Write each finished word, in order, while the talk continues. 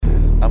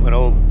I'm an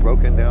old,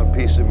 broken-down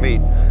piece of meat.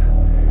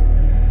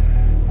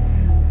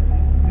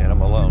 And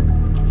I'm alone.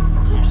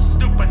 You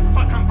stupid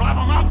fucking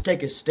blabbermouth!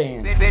 Take a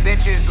stand.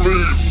 Bitches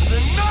leave.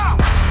 Enough!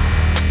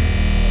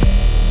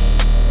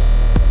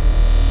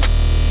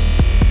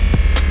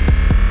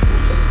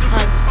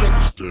 Time to take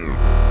a stand.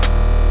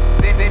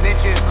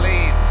 Bitches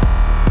leave.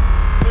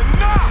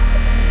 Enough!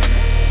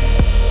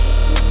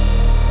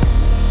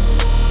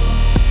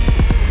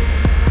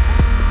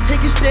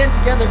 Take a stand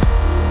together.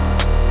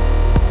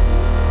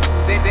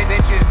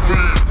 Bitches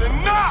leave.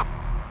 Enough!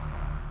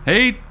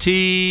 Hey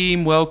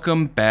team,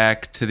 welcome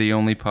back to the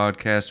only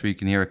podcast where you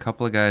can hear a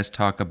couple of guys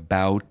talk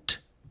about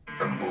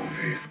The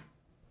movies.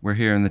 We're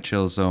here in the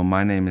chill zone.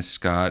 My name is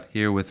Scott,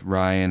 here with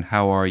Ryan.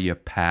 How are you,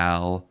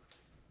 pal?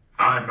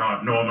 I'm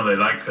not normally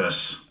like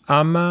this.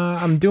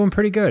 I'm doing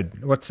pretty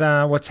good. What's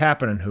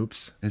happening,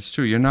 Hoops? It's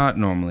true, you're not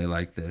normally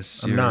like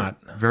this. I'm You're not.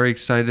 Very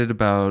excited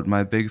about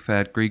My Big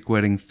Fat Greek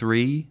Wedding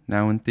 3,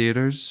 now in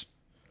theaters.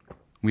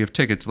 We have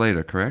tickets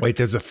later, correct? Wait,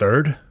 there's a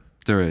third?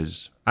 There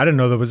is. I didn't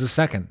know there was a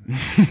second.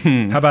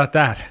 How about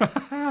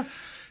that?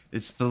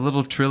 It's the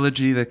little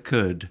trilogy that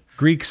could.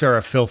 Greeks are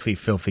a filthy,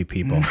 filthy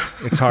people.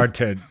 It's hard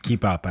to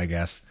keep up, I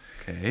guess.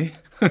 Okay.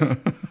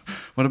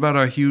 What about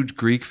our huge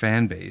Greek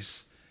fan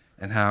base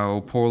and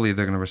how poorly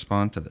they're going to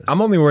respond to this?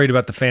 I'm only worried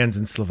about the fans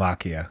in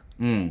Slovakia.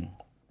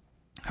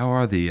 How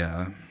are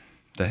the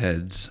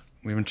heads?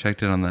 We haven't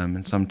checked in on them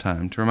in some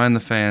time. To remind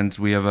the fans,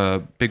 we have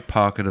a big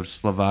pocket of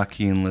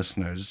Slovakian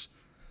listeners.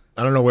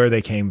 I don't know where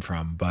they came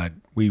from, but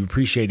we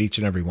appreciate each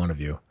and every one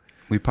of you.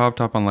 We popped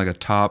up on like a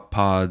top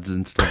pods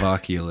in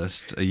Slovakia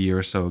list a year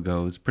or so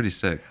ago. It's pretty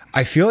sick.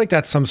 I feel like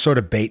that's some sort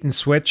of bait and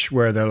switch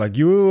where they're like,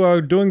 you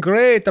are doing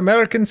great,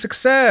 American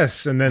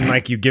success. And then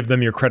like you give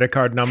them your credit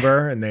card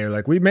number and they're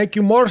like, we make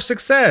you more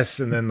success.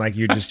 And then like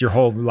your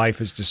whole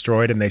life is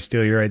destroyed and they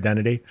steal your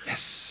identity.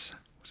 Yes.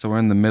 So we're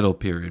in the middle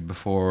period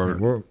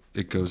before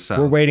it goes south.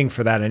 We're waiting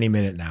for that any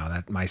minute now,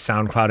 that my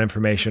SoundCloud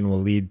information will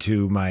lead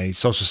to my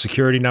social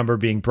security number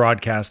being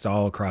broadcast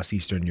all across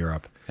Eastern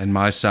Europe. And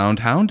my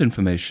Soundhound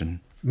information.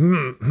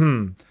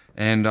 Mm-hmm.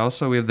 And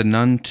also we have The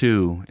Nun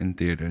 2 in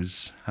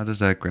theaters. How does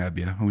that grab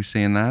you? Are we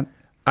seeing that?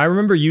 I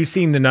remember you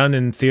seeing The Nun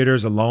in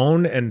theaters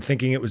alone and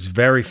thinking it was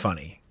very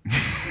funny,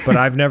 but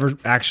I've never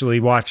actually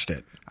watched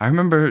it. I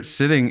remember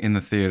sitting in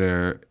the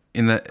theater,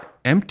 in the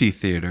empty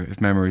theater, if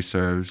memory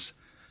serves,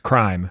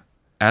 Crime.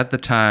 at the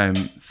time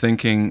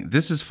thinking,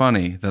 this is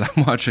funny that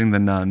I'm watching The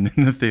Nun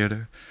in the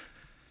theater.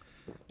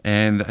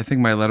 And I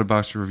think my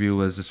Letterboxd review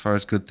was, as far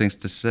as good things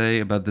to say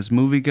about this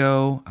movie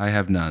go, I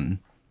have none.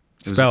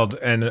 Spelled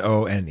None.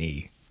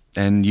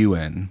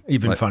 N-U-N.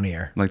 Even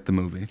funnier. Like the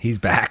movie. He's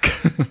back.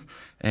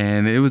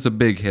 And it was a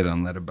big hit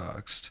on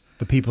Letterboxd.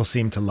 The people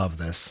seem to love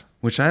this.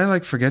 Which I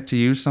forget to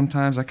use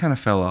sometimes. I kind of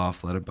fell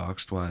off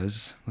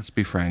Letterboxd-wise. Let's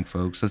be frank,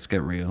 folks. Let's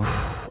get real. You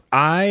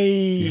I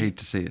hate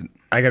to see it.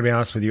 gotta be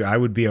honest with you, I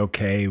would be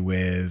okay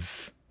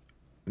with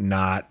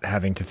not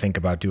having to think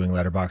about doing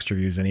Letterboxd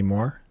reviews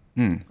anymore.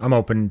 I'm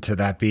open to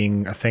that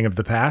being a thing of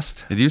the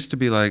past. It used to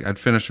be like I'd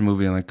finish a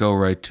movie and go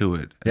right to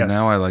it. And Yes.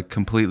 now I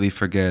completely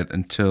forget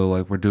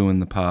until we're doing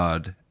the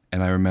pod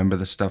and I remember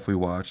the stuff we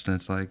watched and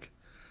it's like,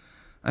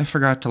 I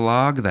forgot to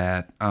log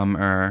that.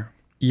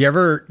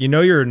 You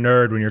know you're a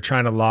nerd when you're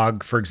trying to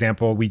log, for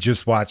example, we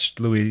just watched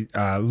Louis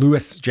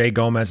J.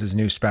 Gomez's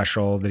new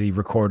special that he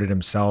recorded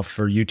himself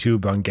for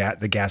YouTube on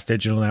the Gas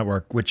Digital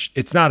Network, which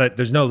there's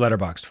no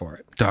Letterboxd for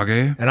it.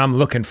 Doggy? And I'm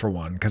looking for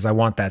one because I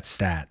want that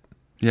stat.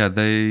 Yeah,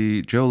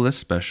 Joe List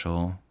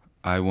special,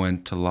 I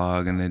went to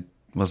log and it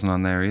wasn't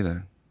on there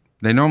either.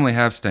 They normally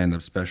have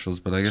stand-up specials,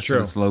 but I guess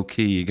if it's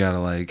low-key, you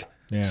gotta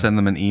send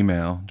them an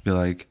email to be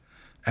like,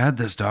 add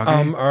this, doggy.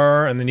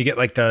 And then you get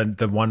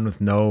the one with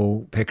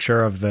no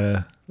picture of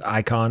the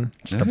icon,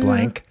 just a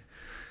blank.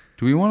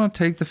 Do we want to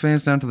take the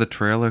fans down to the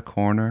trailer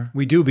corner?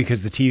 We do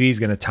because the TV is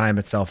going to time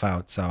itself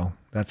out, so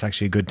that's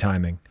actually good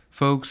timing.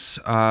 Folks,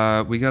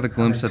 we got a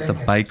glimpse at The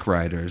Bike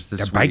Riders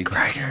this week.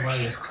 Bike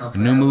Riders. A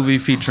new movie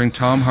featuring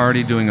Tom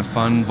Hardy doing a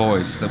fun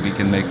voice that we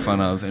can make fun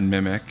of and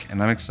mimic,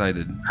 and I'm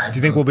excited. Do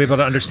you think we'll be able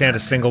to understand a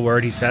single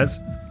word he says?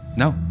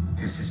 No.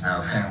 This is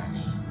our family.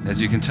 As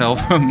you can tell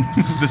from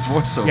this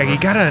voiceover. Yeah, you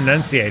gotta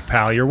enunciate,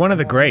 pal. You're one of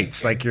the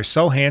greats. You're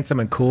so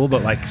handsome and cool,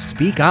 but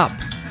speak up.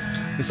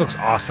 This looks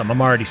awesome.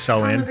 I'm already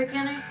so in.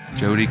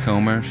 Jodie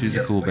Comer, she's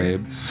a cool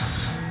babe.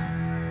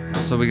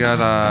 So we got,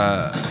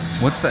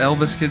 what's the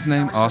Elvis kid's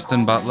name?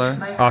 Austin Butler.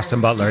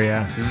 Austin Butler,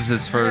 yeah. This is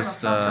his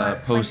first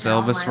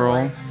post-Elvis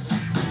role.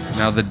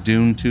 Now the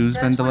Dune 2's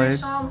been delayed.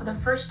 For the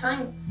first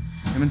time.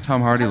 Him and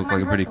Tom Hardy look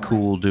like a pretty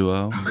cool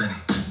duo.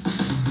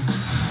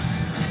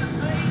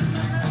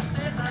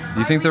 Do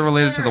you think they're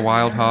related to the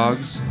Wild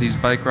Hogs, these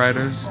bike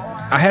riders?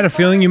 I had a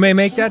feeling you may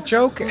make that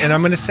joke, and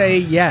I'm gonna say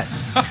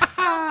yes.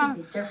 To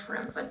be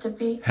different, but to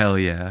be, Hell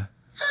yeah.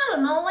 I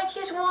don't know,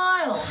 he's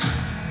wild.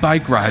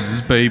 Bike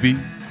riders, baby.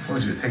 I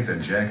told you to take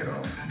that jacket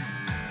off.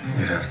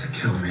 You'd have to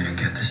kill me to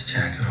get this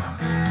jacket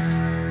off.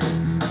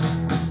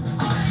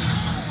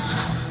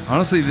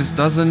 Honestly, this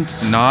doesn't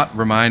not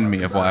remind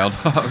me of Wild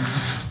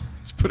Hogs.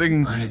 It's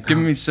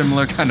giving me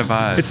similar kind of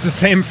vibes. It's the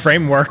same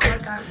framework.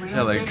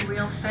 Yeah, like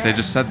they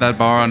just set that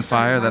bar on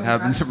fire. That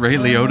happens at Ray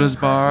Liotta's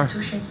bar.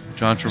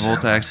 John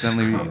Travolta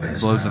accidentally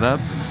blows it up.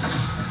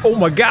 Oh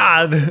my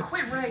God.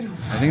 Quit writing.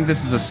 I think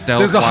this is a stealth.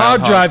 There's a Wild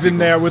hard Hog drive in sequel.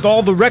 there with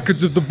all the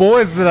records of the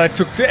boys that I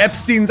took to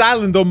Epstein's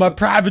Island on my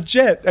private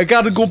jet. I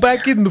gotta go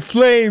back in the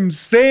flames,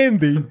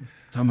 Sandy.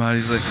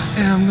 Somebody's like,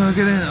 yeah, I'm gonna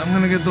get in. I'm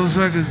gonna get those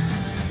records.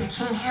 They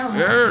can't have it.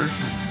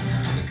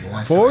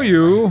 Yes. For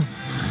you.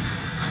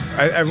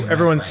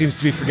 Everyone seems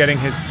to be forgetting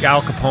his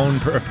Al Capone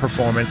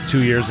performance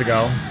 2 years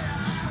ago.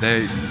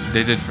 They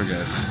did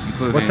forget.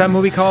 Including, What's that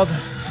movie called?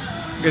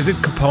 Is it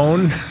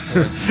Capone?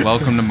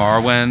 Welcome to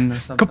Marwen or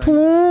something.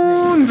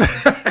 Capones!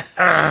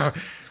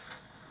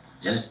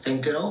 Just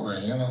think it over,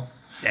 you know.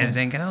 Just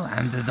think,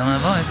 I'm just doing a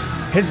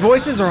voice. His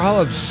voices are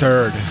all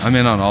absurd. I'm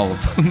in on all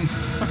of them.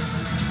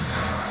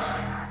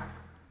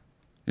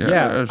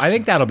 Yeah, I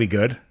think that'll be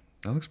good.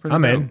 that looks pretty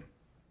I'm dope. in.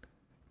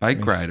 Bike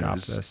Let me stop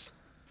Riders. this.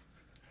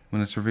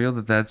 When it's revealed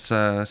that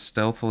that's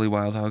stealthily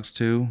Wild Hogs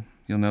 2,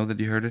 you'll know that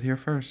you heard it here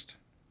first.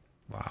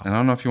 Wow. And I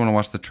don't know if you want to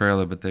watch the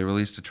trailer, but they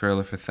released a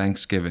trailer for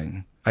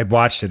Thanksgiving. I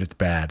watched it. It's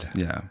bad.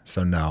 Yeah.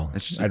 So no,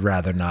 It's just- I'd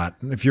rather not.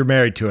 If you're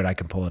married to it, I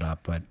can pull it up.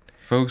 But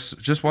Folks,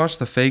 just watch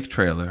the fake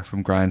trailer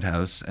from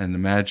Grindhouse and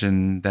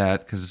imagine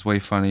that because it's way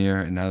funnier.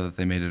 And now that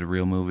they made it a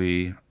real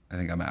movie, I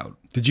think I'm out.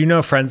 did you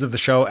know friends of the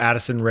show,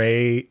 Addison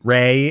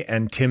Ray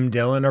and Tim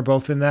Dillon are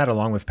both in that,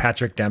 along with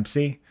Patrick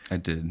Dempsey? I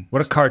did.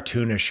 What a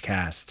cartoonish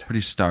cast.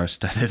 Pretty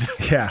star-studded.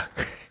 Yeah.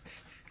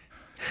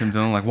 Tim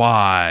Dillon, like,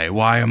 why?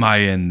 Why am I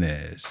in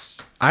this?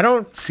 I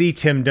don't see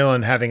Tim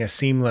Dillon having a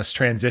seamless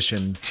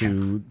transition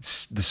to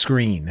the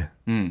screen.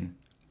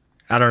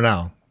 I don't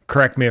know.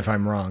 Correct me if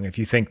I'm wrong, if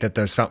you think that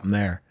there's something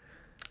there.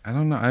 I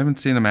don't know. I haven't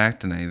seen him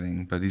act in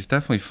anything, but he's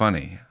definitely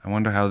funny. I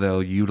wonder how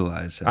they'll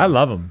utilize him. I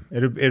love him.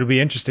 It'll be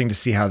interesting to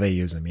see how they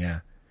use him, yeah.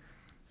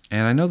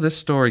 And I know this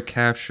story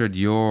captured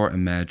your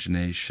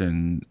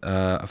imagination.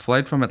 A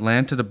flight from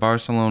Atlanta to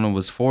Barcelona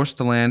was forced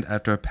to land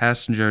after a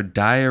passenger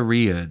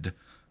diarrheaed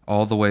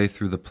all the way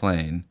through the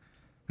plane.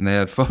 And they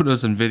had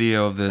photos and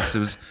video of this. It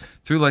was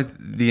through like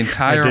the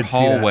entire did see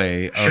that.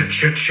 hallway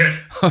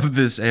of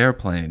this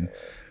airplane.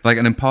 Like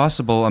an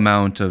impossible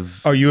amount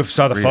of... Oh, you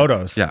saw the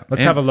photos? Yeah.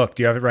 Let's have a look.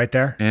 Do you have it right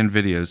there? And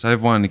videos. I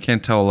have one. You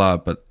can't tell a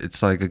lot, but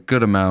it's like a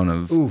good amount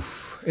of...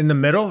 Oof. In the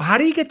middle? How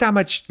do you get that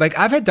much? Like,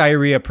 I've had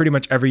diarrhea pretty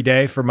much every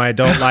day for my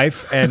adult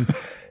life. And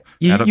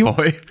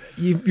Attaboy.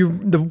 you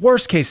the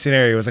worst case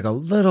scenario is like a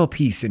little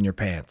piece in your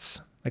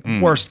pants. Like,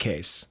 worst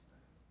case.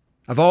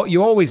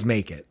 You always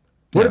make it.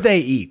 What Yeah. did they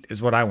eat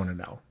is what I want to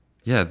know.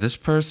 Yeah, this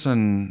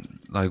person,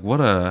 like, what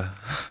a...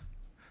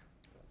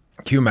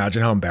 Can you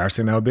imagine how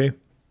embarrassing that would be?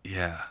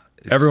 Yeah.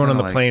 It's Everyone on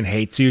kinda the like- plane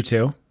hates you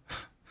too.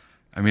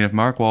 I mean, if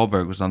Mark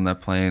Wahlberg was on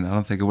that plane, I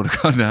don't think it would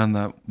have gone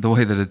down the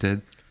way that it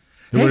did.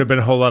 There would have been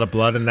a whole lot of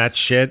blood in that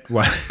shit.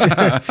 What?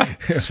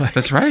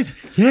 That's right.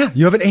 Yeah,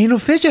 you have an anal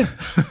fissure.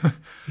 You're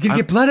gonna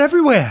get blood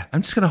everywhere.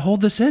 I'm just going to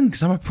hold this in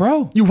because I'm a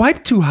pro. You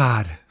wiped too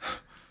hard.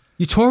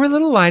 You tore a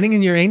little lining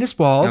in your anus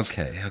balls.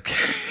 Okay.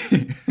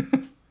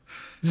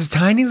 There's a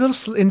tiny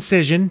little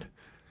incision.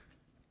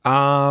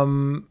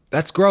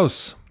 That's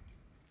gross.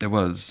 It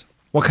was.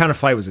 What kind of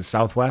flight was it?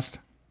 Southwest?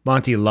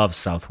 Monty loves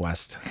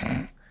Southwest.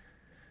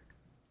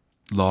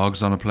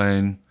 Logs on a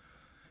plane.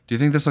 Do you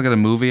think this will get a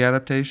movie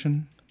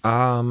adaptation?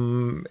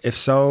 If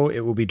so, it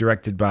will be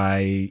directed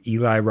by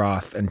Eli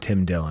Roth and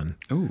Tim Dillon.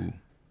 Ooh,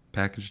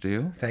 package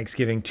deal.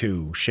 Thanksgiving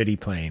 2, Shitty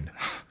Plane.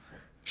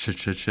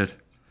 Shit.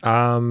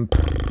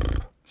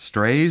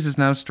 Strays is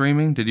now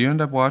streaming. Did you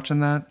end up watching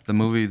that? The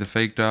movie, the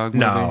fake dog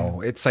movie?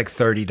 No, it's like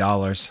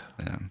 $30.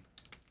 Yeah.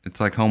 It's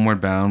like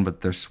Homeward Bound,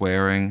 but they're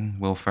swearing.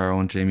 Will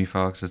Ferrell and Jamie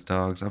Foxx as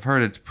dogs. I've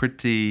heard it's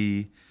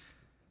pretty...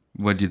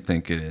 What do you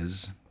think it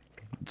is?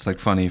 It's like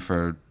funny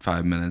for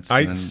 5 minutes.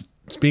 And then...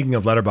 Speaking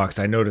of Letterboxd,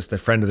 I noticed that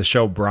friend of the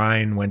show,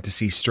 Brian, went to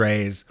see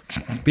Strays.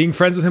 Being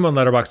friends with him on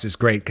Letterboxd is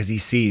great because he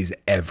sees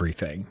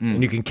everything.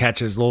 And you can catch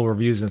his little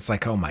reviews and it's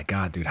like, oh my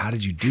God, dude, how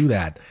did you do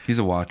that? He's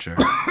a watcher.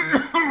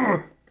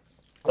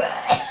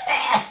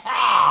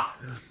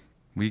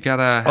 We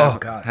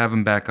gotta have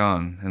him back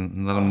on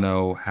and let him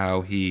know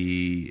how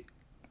he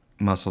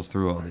muscles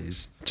through all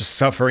these. Just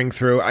suffering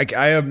through.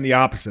 I am the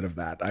opposite of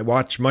that. I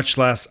watch much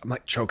less. I'm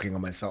like choking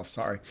on myself.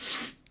 Sorry.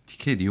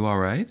 Kid, you all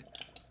right?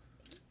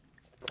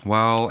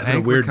 While had a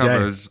Hank weird day.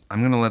 recovers,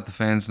 I'm gonna let the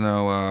fans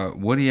know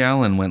Woody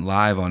Allen went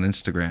live on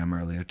Instagram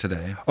earlier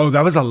today. Oh,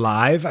 that was a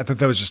live? I thought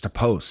that was just a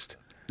post.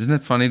 Isn't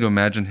it funny to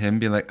imagine him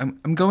being like,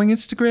 I'm going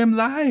Instagram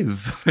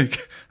live.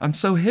 Like, I'm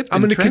so hip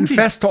I'm and going to trendy.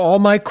 confess to all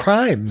my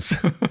crimes.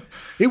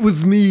 It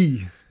was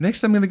me.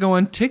 Next, I'm going to go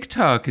on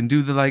TikTok and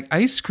do the, like,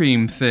 ice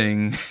cream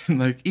thing. And,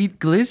 like, eat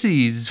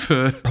glizzies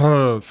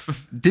for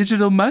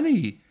digital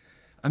money.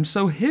 I'm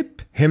so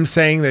hip. Him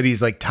saying that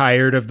he's like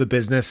tired of the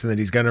business and that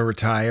he's going to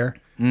retire.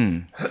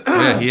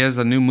 Yeah, he has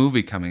a new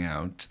movie coming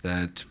out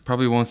that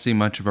probably won't see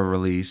much of a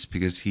release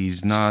because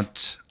he's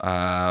not,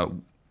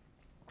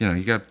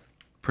 he got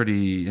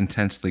pretty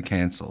intensely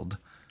canceled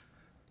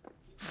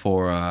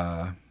for...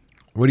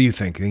 What do you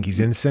think? You think he's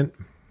innocent?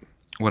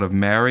 What, of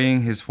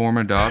marrying his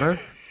former daughter?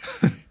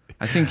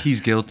 I think he's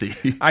guilty.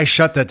 I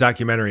shut that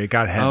documentary. It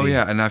got heavy. Oh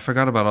yeah, and I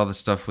forgot about all the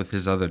stuff with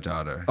his other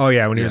daughter. Oh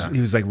yeah, when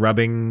he was like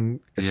rubbing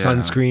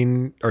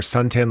sunscreen or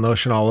suntan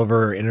lotion all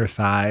over her inner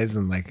thighs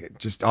and like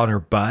just on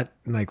her butt,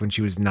 like when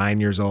she was 9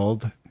 years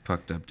old.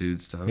 Fucked up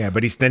dude stuff. Yeah,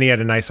 but then he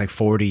had a nice like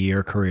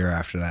 40-year career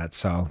after that.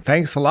 So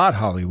thanks a lot,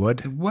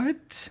 Hollywood.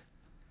 What?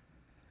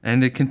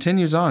 And it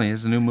continues on. He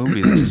has a new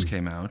movie that just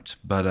came out,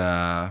 but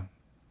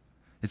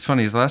it's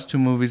funny. His last two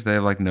movies, they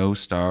have like no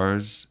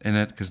stars in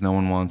it because no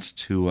one wants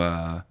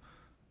to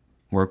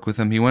work with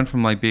him. He went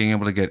from like being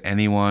able to get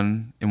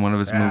anyone in one of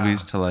his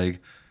movies to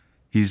like,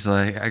 he's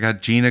like, I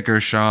got Gina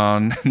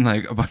Gershon and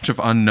like a bunch of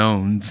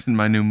unknowns in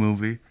my new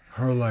movie.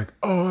 Her like,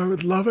 oh, I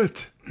would love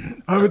it.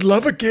 I would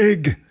love a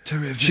gig.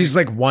 Terrific. She's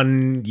like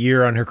 1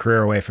 year on her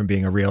career away from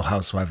being a Real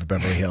Housewife of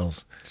Beverly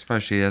Hills.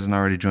 Surprised she hasn't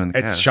already joined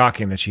the cast. It's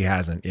shocking that she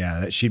hasn't.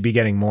 Yeah, that she'd be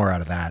getting more out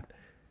of that.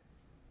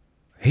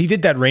 He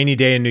did that Rainy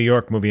Day in New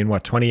York movie in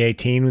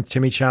 2018 with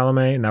Timmy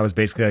Chalamet, and that was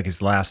basically like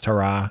his last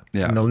hurrah.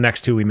 Yeah. And the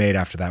next two we made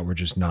after that were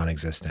just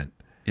non-existent.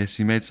 Yes,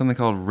 he made something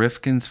called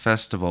Rifkin's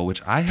Festival,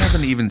 which I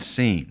haven't even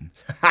seen.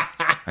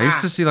 I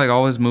used to see like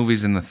all his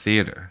movies in the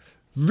theater.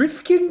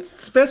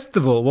 Rifkin's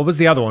Festival. What was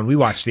the other one? We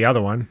watched the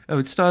other one. Oh,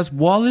 it stars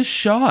Wallace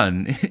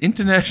Shawn,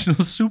 international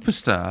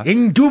superstar.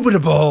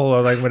 Indubitable,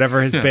 or like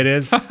whatever his bit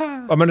is.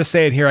 I'm going to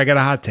say it here. I got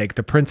a hot take.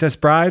 The Princess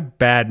Bride,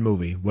 bad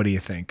movie. What do you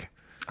think?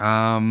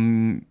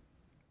 I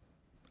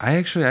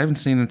haven't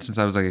seen it since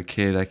I was like a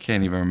kid. I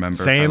can't even remember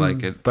Same, if I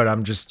like it. But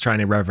I'm just trying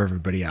to rev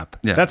everybody up.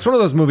 Yeah. That's one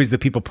of those movies that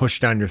people push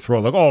down your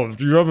throat. Like, oh,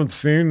 you haven't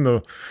seen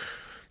the...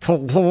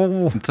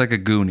 It's like a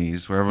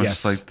Goonies, where everyone's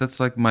Yes. just like,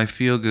 that's like my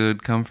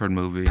feel-good comfort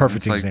movie. Perfect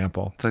It's like-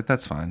 example. It's like,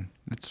 that's fine.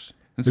 It's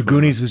The whatever.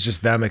 Goonies was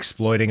just them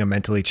exploiting a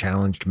mentally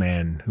challenged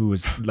man who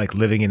was like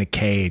living in a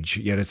cage,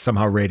 yet it's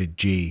somehow rated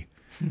G.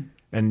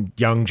 And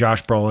young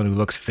Josh Brolin, who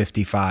looks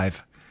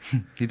 55.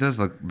 He does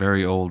look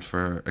very old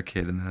for a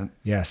kid in that.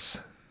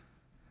 Yes.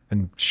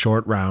 And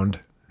short round.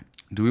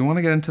 Do we want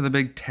to get into the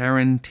big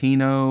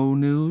Tarantino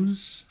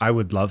news? I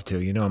would love to.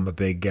 You know, I'm a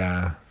big...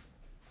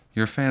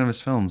 You're a fan of his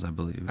films, I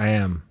believe. I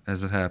am.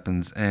 As it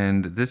happens.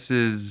 And this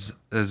is,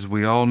 as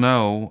we all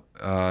know,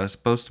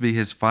 supposed to be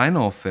his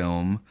final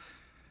film.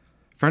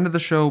 Friend of the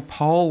show,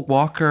 Paul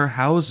Walker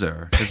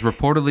Hauser, has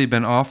reportedly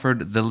been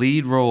offered the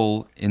lead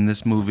role in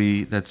this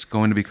movie that's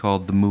going to be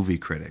called The Movie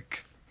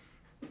Critic.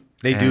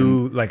 They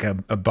do like a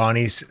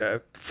Bonnie's...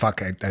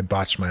 fuck, I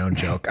botched my own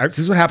joke. This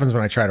is what happens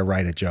when I try to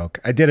write a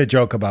joke. I did a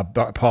joke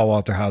about Paul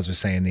Walter Hauser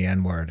saying the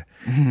N-word.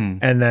 Mm-hmm.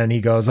 And then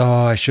he goes, oh,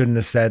 I shouldn't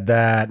have said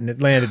that. And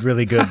it landed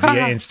really good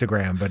via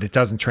Instagram, but it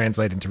doesn't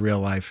translate into real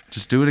life.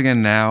 Just do it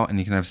again now, and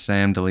you can have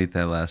Sam delete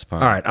that last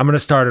part. All right, I'm going to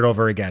start it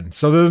over again.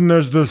 So then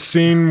there's the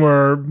scene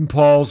where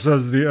Paul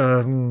says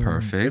the...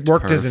 Perfect. It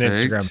worked as an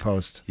perfect. Instagram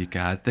post. You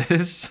got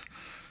this.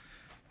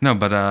 No,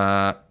 but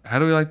how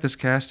do we like this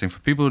casting? For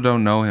people who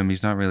don't know him,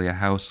 he's not really a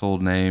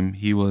household name.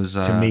 He was...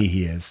 To me,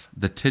 he is.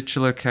 The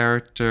titular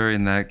character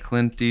in that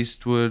Clint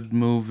Eastwood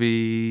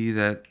movie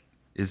that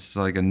is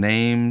like a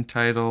name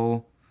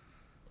title.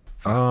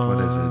 Fuck,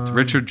 what is it?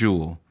 Richard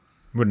Jewell.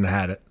 Wouldn't have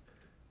had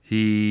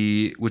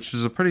it. Which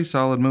was a pretty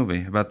solid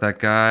movie about that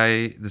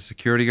guy, the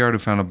security guard who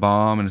found a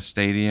bomb in a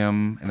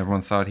stadium and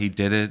everyone thought he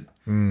did it.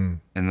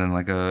 And then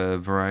like a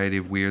variety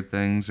of weird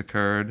things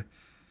occurred.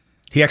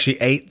 He actually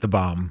ate the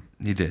bomb.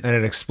 He did. And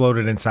it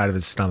exploded inside of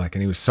his stomach,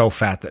 and he was so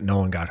fat that no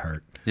one got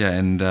hurt. Yeah,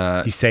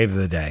 and... he saved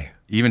the day.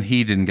 Even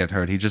he didn't get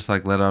hurt. He just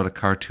like let out a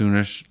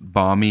cartoonish,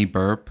 balmy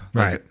burp.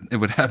 Right. Like it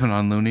would happen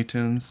on Looney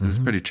Tunes. It was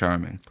pretty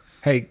charming.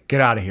 Hey, get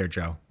out of here,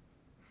 Joe.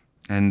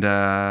 And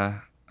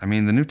I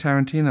mean, the new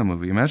Tarantino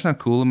movie. Imagine how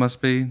cool it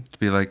must be to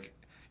be like,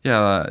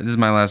 yeah, this is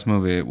my last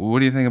movie. What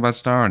do you think about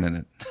starring in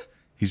it?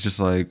 He's just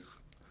like,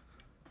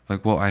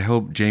 well, I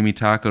hope Jamie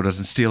Taco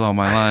doesn't steal all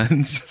my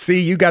lines.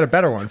 See, you got a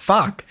better one.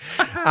 Fuck.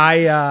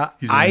 I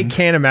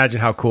can't imagine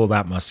how cool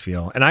that must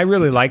feel. And I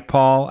really like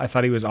Paul. I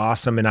thought he was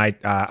awesome in I,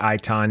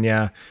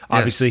 Tonya.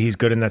 Obviously, Yes. he's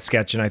good in that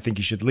sketch, and I think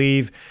he should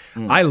leave.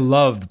 I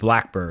loved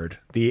Blackbird,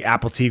 the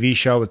Apple TV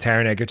show with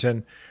Taron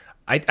Egerton.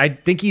 I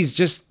think he's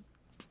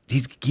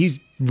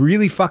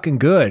really fucking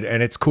good,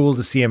 and it's cool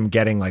to see him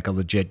getting like a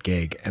legit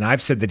gig. And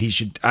I've said that he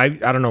should, I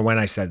don't know when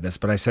I said this,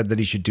 but I said that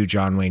he should do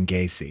John Wayne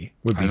Gacy.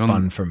 Would be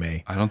fun for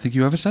me. I don't think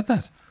you ever said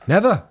that.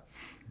 Never.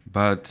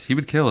 But he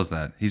would kill as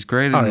that. He's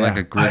great in like a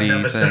I gritty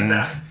never said thing.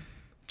 that.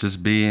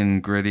 Just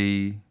being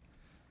gritty.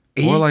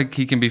 Or like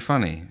he can be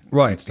funny.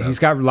 Right. He's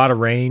got a lot of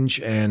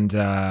range, and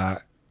I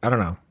don't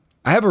know.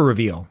 I have a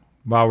reveal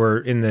while we're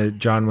in the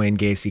John Wayne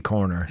Gacy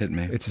corner. Hit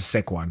me. It's a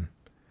sick one.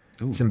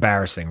 Ooh. It's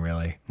embarrassing,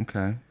 really.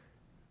 Okay.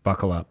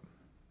 Buckle up.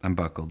 I'm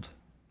buckled.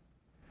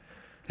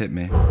 Hit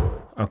me.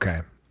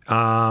 Okay.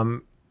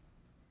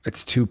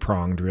 It's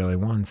two-pronged, really.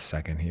 1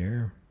 second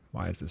here.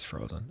 Why is this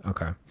frozen?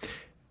 Okay.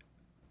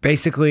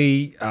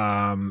 Basically,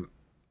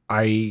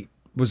 I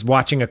was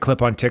watching a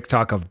clip on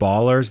TikTok of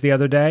Ballers the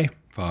other day.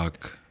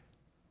 Fuck.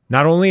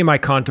 Not only am I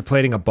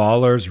contemplating a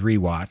Ballers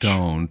rewatch,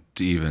 Don't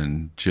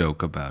even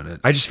joke about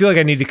it. I just feel like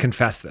I need to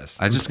confess this.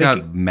 I just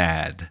got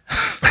mad.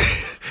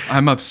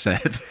 I'm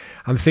upset.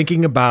 I'm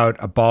thinking about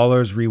a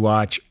Ballers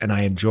rewatch, and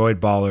I enjoyed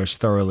Ballers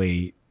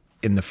thoroughly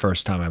in the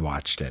first time I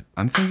watched it.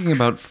 I'm thinking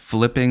about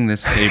flipping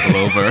this table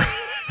over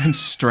and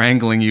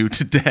strangling you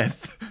to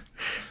death.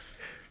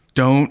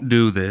 Don't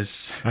do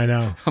this. I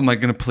know. I'm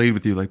like going to plead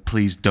with you, like,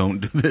 please don't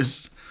do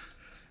this.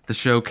 The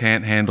show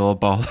can't handle a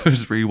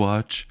Ballers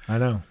rewatch. I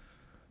know.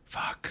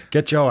 Fuck.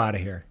 Get Joe out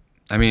of here.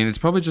 I mean, it's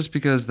probably just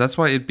because that's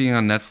why it being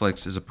on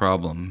Netflix is a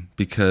problem,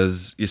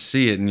 because you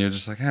see it and you're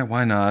just like,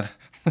 why not?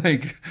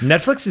 Like,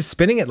 Netflix is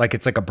spinning it like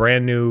it's like a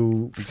brand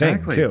new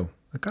Exactly. thing too.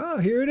 Like, oh,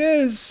 here it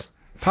is.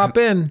 Pop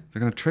in. they're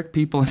going to trick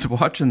people into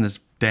watching this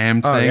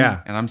damn thing,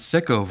 and I'm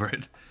sick over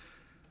it.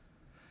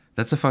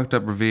 That's a fucked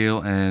up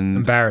reveal, and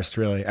Embarrassed,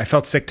 really. I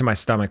felt sick to my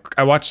stomach.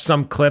 I watched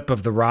some clip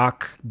of The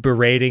Rock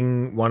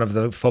berating one of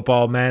the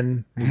football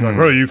men. He's like,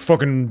 oh, you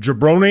fucking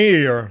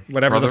jabroni or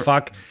whatever the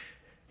fuck.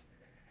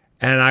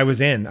 And I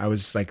was in. I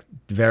was like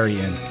very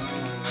in.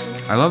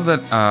 I love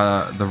that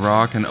The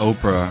Rock and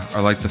Oprah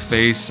are like the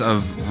face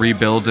of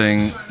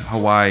rebuilding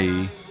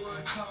Hawaii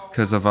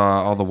because of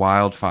all the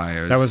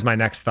wildfires. That was my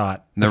next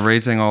thought. And they're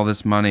raising all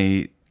this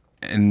money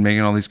and making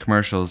all these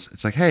commercials.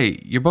 It's like, hey,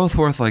 you're both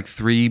worth like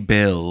 $3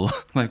 billion.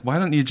 Like, why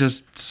don't you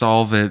just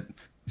solve it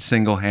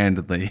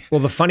single-handedly?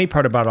 Well, the funny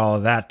part about all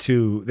of that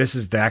too, this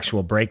is the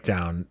actual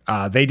breakdown.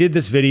 They did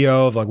this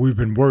video of like, we've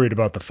been worried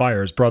about the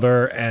fires,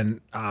 brother. And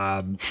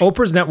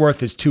Oprah's net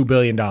worth is $2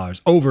 billion,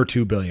 over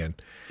 $2 billion.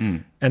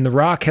 And The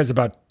Rock has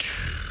about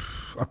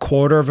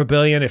 $250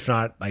 million, if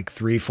not like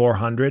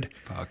 300-400.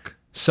 Fuck.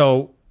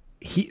 So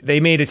they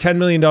made a $10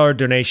 million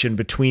donation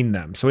between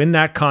them. So in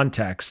that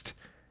context,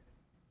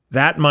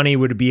 that money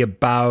would be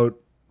about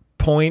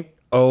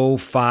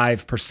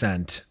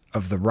 0.05%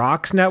 of The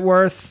Rock's net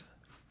worth.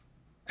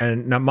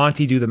 And now,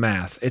 Monty, do the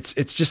math.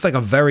 It's just like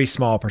a very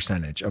small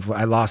percentage of.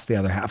 I lost the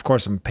other half. Of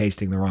course, I'm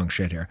pasting the wrong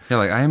shit here. Yeah,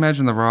 like I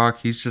imagine The Rock,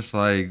 he's just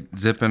like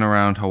zipping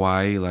around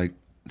Hawaii, like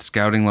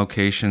scouting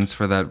locations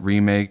for that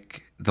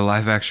remake, the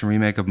live action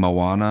remake of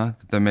Moana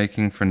that they're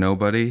making for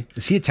nobody.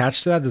 Is he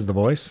attached to that as the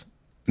voice?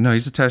 No,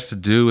 he's attached to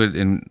do it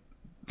in,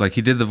 like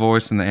he did the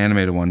voice in the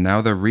animated one.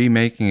 Now they're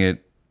remaking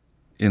it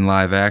in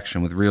live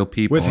action with real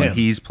people. With him. And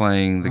he's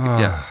playing the,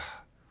 yeah.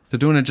 They're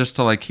doing it just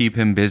to like keep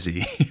him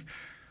busy.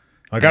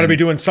 I got to be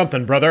doing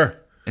something, brother.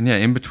 And yeah,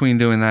 in between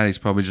doing that, he's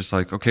probably just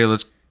like, okay,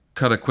 let's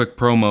cut a quick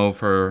promo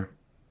for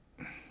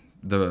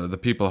the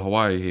people of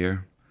Hawaii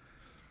here.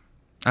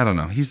 I don't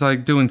know. He's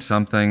like doing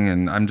something,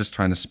 and I'm just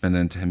trying to spin it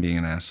into him being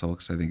an asshole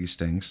because I think he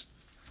stinks.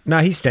 No,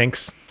 he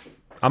stinks.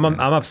 I'm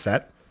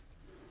upset.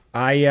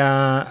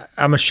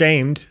 I'm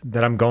ashamed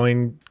that I'm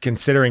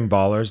considering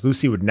Ballers.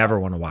 Lucy would never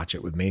want to watch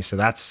it with me, so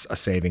that's a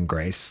saving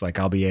grace. Like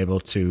I'll be able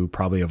to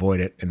probably avoid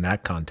it in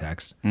that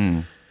context.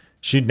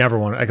 She'd never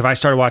want to. Like if I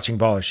started watching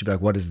Ballers, she'd be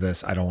like, "What is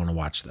this? I don't want to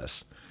watch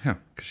this." Yeah,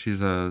 because she's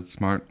a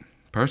smart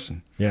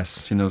person.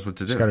 Yes, she knows what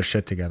to do. She's got her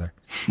shit together.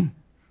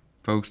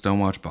 Folks, don't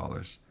watch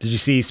Ballers. Did you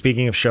see,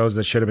 speaking of shows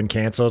that should have been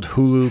canceled,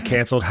 Hulu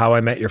canceled How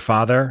I Met Your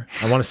Father?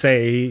 I want to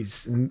say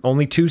he's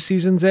only 2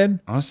 seasons in.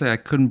 Honestly, I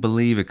couldn't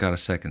believe it got a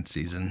second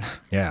season.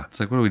 Yeah. It's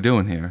like, what are we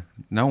doing here?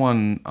 No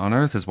one on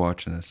earth is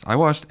watching this. I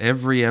watched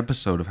every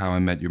episode of How I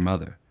Met Your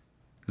Mother.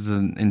 It was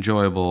an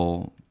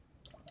enjoyable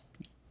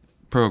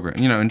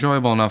program. You know,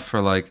 enjoyable enough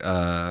for like...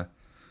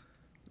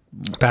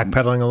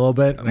 backpedaling a little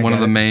bit. One of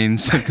the main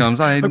sitcoms.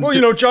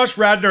 Josh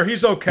Radnor,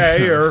 he's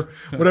okay, or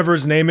whatever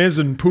his name is,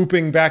 and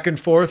pooping back and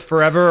forth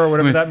forever, or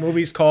whatever that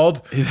movie's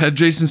called. It had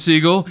Jason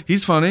Segel.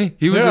 He's funny.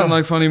 He was in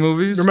like funny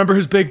movies. Remember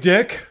his big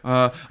dick?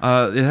 It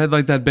had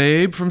like that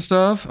babe from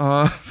stuff.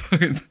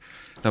 That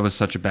was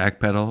such a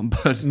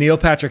backpedal. But Neil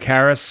Patrick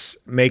Harris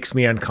makes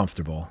me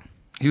uncomfortable.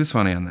 He was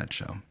funny on that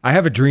show. I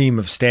have a dream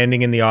of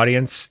standing in the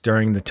audience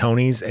during the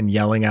Tonys and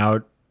yelling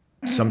out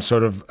some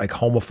sort of like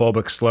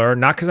homophobic slur,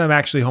 not because I'm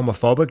actually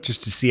homophobic,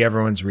 just to see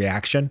everyone's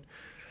reaction.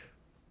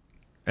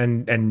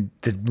 And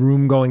the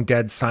room going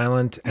dead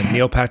silent, and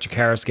Neil Patrick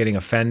Harris getting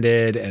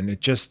offended, and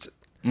it just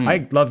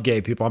I love gay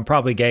people. I'm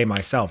probably gay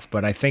myself,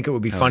 but I think it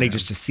would be funny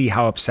just to see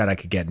how upset I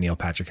could get Neil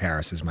Patrick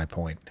Harris is my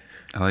point.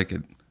 I like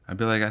it. I'd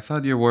be like, I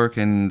thought your work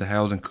in the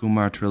Harold and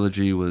Kumar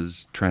trilogy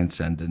was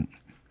transcendent.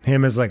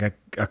 Him as like a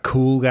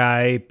cool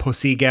guy,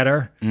 pussy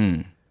getter.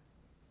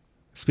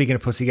 Speaking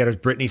of pussy getters,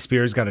 Britney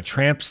Spears got a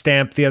tramp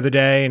stamp the other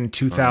day in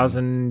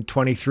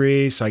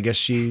 2023. So I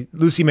guess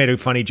Lucy made a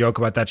funny joke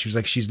about that. She was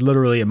like, she's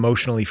literally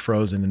emotionally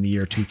frozen in the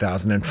year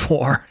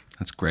 2004.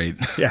 That's great.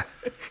 Yeah.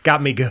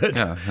 Got me good.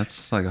 Yeah,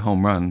 that's like a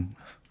home run.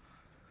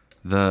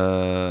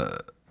 I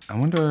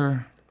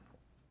wonder,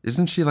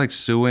 isn't she like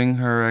suing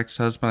her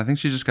ex-husband? I think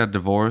she just got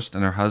divorced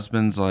and her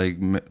husband's like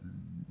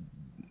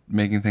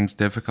making things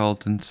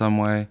difficult in some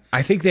way.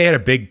 I think they had a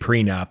big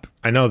prenup.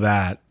 I know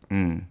that.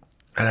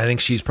 And I think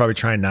she's probably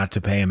trying not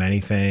to pay him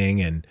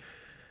anything. And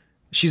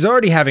she's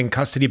already having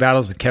custody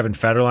battles with Kevin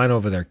Federline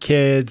over their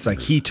kids. Like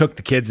he took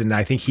the kids, and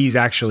I think he's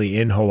actually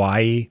in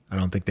Hawaii. I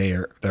don't think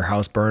their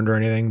house burned or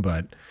anything,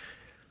 but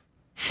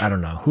I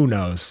don't know. Who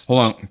knows? Hold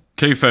on.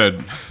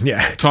 K-Fed. Yeah.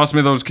 Toss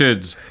me those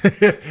kids.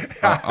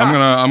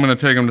 I'm gonna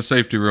take them to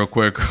safety real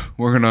quick.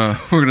 We're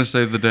gonna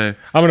save the day.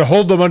 I'm gonna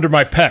hold them under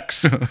my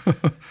pecs.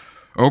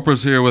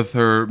 Oprah's here with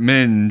her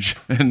minge,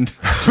 and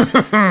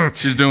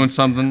she's doing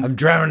something. I'm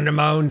drowning in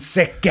my own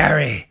sick,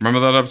 Gary. Remember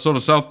that episode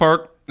of South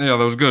Park? Yeah,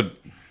 that was good.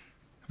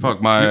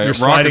 Fuck, my You're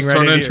rocket's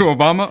turned into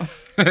Obama.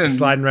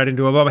 Sliding right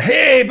into Obama.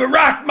 Hey,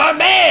 Barack, my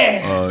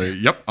man!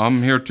 Yep,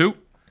 I'm here too.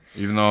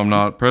 Even though I'm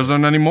not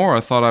president anymore, I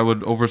thought I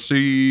would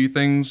oversee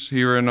things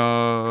here in Hey,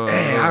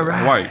 all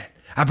right. Hawaii.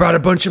 I brought a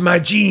bunch of my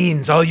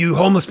jeans. All you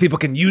homeless people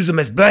can use them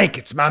as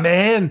blankets, my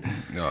man.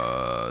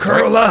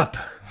 Curl up.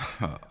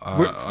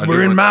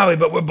 We're in Maui,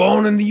 but we're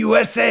born in the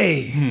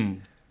USA.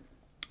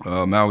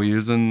 Maui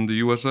is in the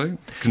USA?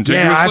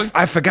 Contiguously? Yeah,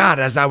 I forgot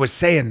as I was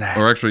saying that.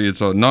 Or actually,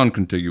 it's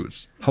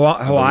non-contiguous.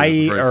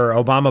 Hawaii, or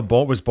Obama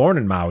was born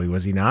in Maui,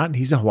 was he not?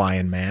 He's a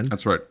Hawaiian man.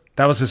 That's right.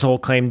 That was his whole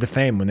claim to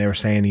fame when they were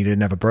saying he didn't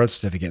have a birth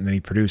certificate, and then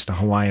he produced a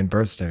Hawaiian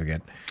birth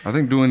certificate. I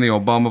think doing the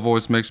Obama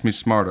voice makes me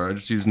smarter. I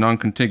just use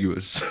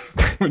non-contiguous.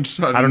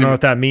 Which I don't know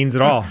what that means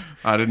at all.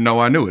 I didn't know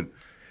I knew it.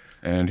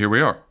 And here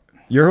we are.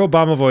 Your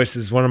Obama voice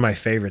is one of my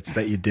favorites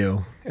that you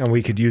do, and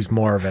we could use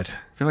more of it.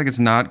 I feel like it's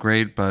not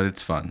great, but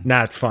it's fun.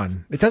 Nah, it's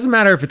fun. It doesn't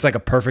matter if it's like a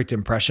perfect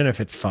impression,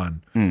 if it's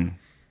fun. And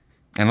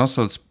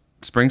also,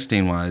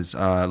 Springsteen-wise,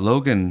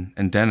 Logan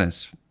and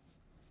Dennis,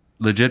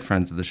 legit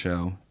friends of the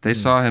show, they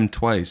saw him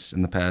twice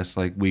in the past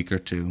week or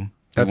two.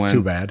 That's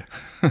too bad.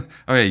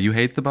 Oh yeah, you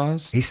hate the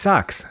boss? He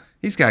sucks.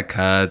 He's got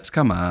cuts.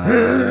 Come on.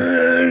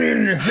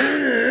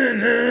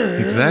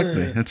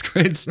 Exactly. That's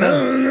great stuff.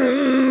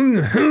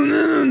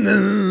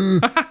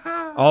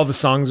 All the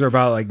songs are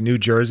about New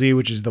Jersey,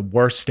 which is the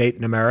worst state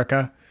in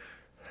America.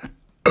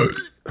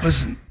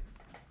 Listen,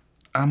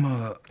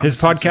 his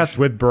podcast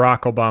with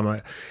Barack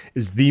Obama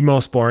is the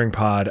most boring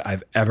pod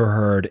I've ever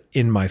heard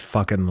in my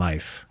fucking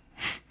life.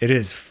 It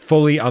is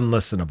fully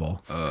unlistenable.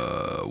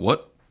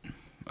 What?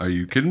 Are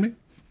you kidding me?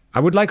 I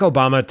would like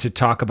Obama to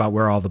talk about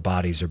where all the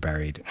bodies are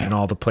buried and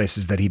all the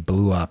places that he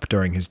blew up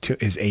during his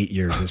 8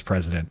 years as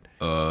president.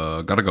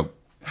 Gotta go.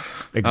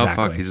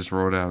 Exactly. Oh, fuck, he just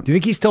wrote out. Do you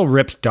think he still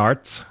rips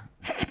darts?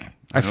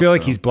 I feel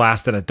like he's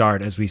blasting a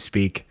dart as we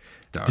speak.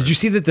 Dart. Did you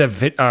see that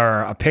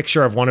a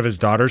picture of one of his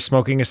daughters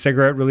smoking a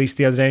cigarette released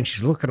the other day, and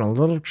she's looking a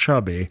little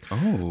chubby.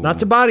 Oh. Not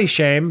to body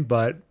shame,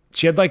 but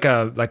she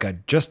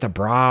had just a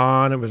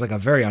bra on. It was a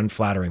very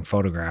unflattering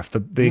photograph.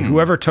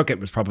 Whoever took it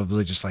was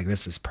probably just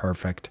this is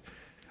perfect.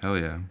 Hell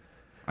yeah.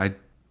 I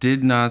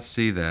did not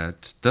see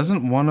that.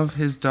 Doesn't one of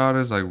his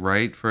daughters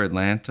write for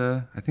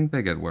Atlanta? I think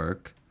they get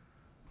work.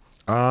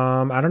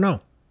 I don't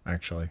know,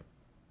 actually.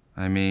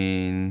 I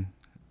mean,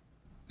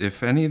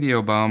 if any of the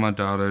Obama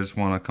daughters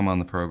want to come on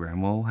the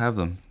program, we'll have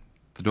them.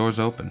 The door's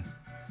open.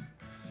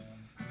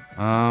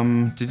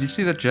 Did you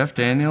see that Jeff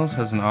Daniels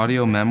has an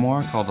audio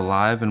memoir called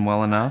Alive and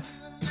Well Enough?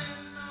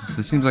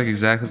 This seems like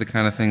exactly the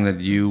kind of thing that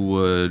you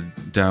would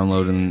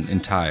download and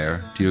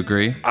entire. Do you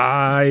agree?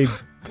 I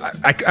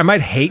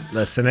might hate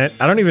listen it.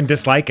 I don't even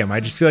dislike him. I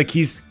just feel like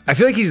he's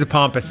a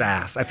pompous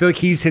ass. I feel like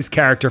he's his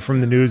character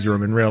from the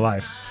newsroom in real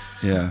life.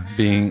 Yeah,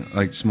 being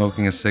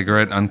smoking a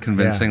cigarette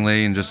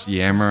unconvincingly and just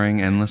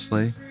yammering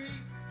endlessly.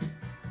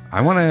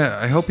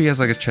 I hope he has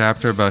a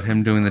chapter about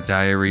him doing the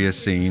diarrhea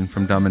scene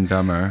from Dumb and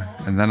Dumber,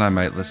 and then I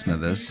might listen to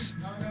this.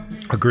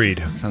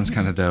 Agreed. Sounds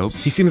kind of dope.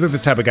 He seems like the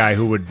type of guy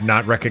who would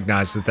not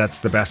recognize that that's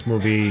the best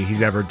movie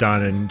he's ever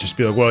done and just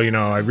be like, well,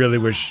 I really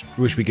wish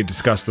we could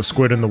discuss The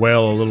Squid and the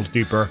Whale a little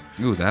deeper.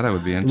 Ooh, that I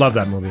would be into. Love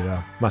that movie,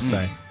 though, must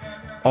say.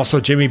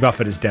 Also, Jimmy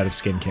Buffett is dead of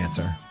skin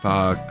cancer.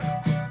 Fuck.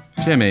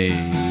 Jimmy.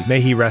 May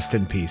he rest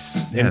in peace.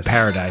 In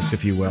paradise,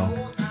 if you will.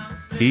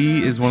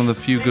 He is one of the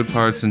few good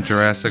parts in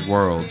Jurassic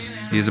World.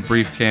 He has a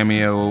brief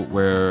cameo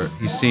where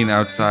he's seen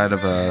outside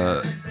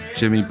of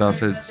Jimmy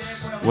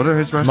Buffett's... What are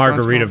his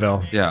restaurants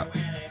Margaritaville. called? Yeah.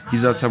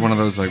 He's outside one of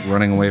those,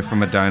 running away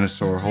from a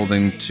dinosaur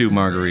holding 2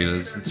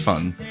 margaritas. It's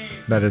fun.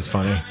 That is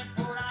funny.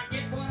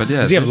 But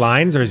yeah. Does he have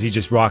lines, or is he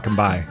just walking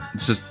by?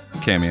 It's just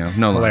cameo.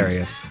 No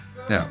Hilarious. lines.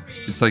 Yeah.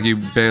 It's you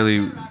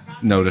barely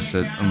notice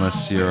it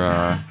unless you're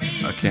a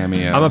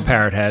cameo. I'm a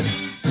parrot head.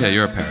 Yeah,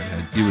 you're a parrot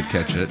head. You would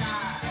catch it.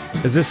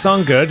 Is this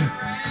song good?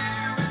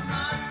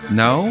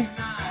 No.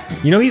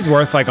 He's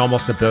worth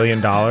almost $1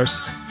 billion.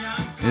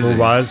 Is he?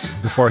 Was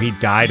before he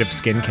died of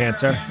skin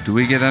cancer. Do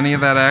we get any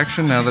of that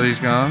action now that he's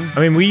gone?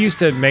 I mean, we used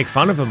to make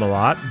fun of him a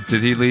lot.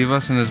 Did he leave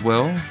us in his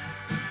will?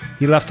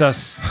 He left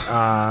us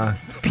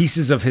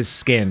pieces of his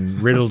skin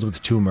riddled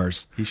with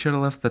tumors. He should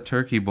have left the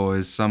Turkey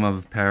Boys some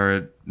of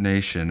Parrot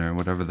Nation or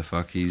whatever the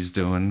fuck he's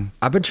doing.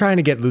 I've been trying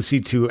to get Lucy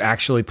to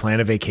actually plan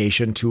a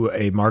vacation to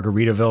a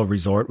Margaritaville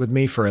resort with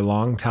me for a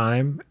long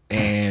time,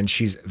 and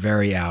she's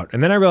very out.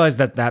 And then I realized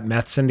that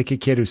meth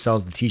syndicate kid who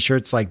sells the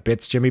t-shirts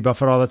bits Jimmy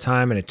Buffett all the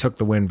time, and it took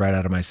the wind right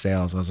out of my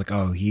sails. I was like,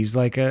 oh, he's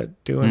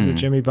doing the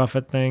Jimmy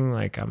Buffett thing?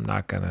 I'm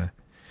not gonna...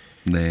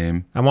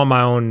 Lame. I want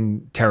my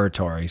own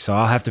territory, so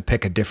I'll have to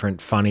pick a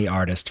different funny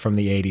artist from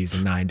the 80s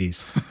and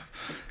 90s.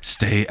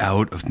 Stay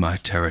out of my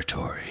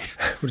territory.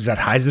 What is that,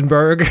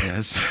 Heisenberg?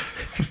 Yes.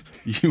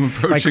 You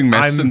approaching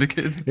Meth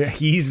Syndicate? Yeah,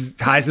 he's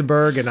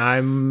Heisenberg, and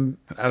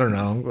I don't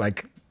know,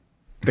 like,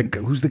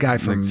 who's the guy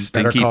from Like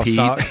Better Stinky Call Pete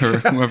Saul? or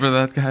whoever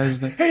that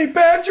guy's name. Hey,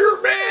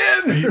 Badger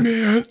Man! Hey,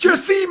 man.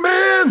 Jesse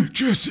Man!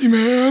 Jesse,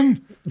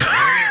 man.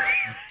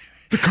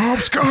 The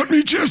cops got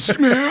me, Jesse,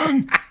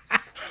 man.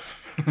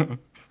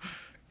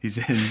 He's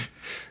in.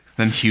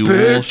 Then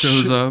Huel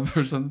shows up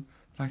or something.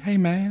 Like, hey,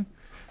 man.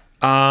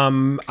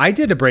 I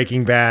did a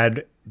Breaking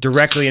Bad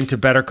directly into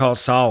Better Call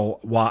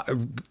Saul.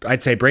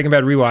 I'd say Breaking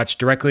Bad rewatch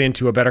directly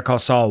into a Better Call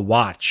Saul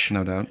watch.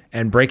 No doubt.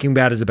 And Breaking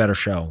Bad is a better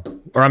show.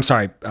 Or I'm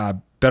sorry,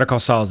 Better Call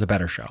Saul is a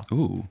better show.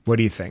 Ooh. What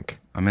do you think?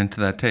 I'm into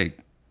that take.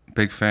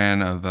 Big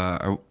fan of.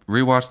 I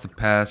rewatched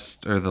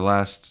the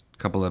last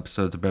couple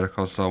episodes of Better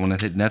Call Saul when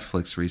it hit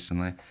Netflix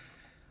recently.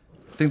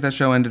 I think that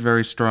show ended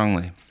very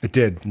strongly. It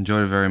did.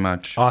 Enjoyed it very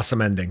much.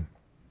 Awesome ending.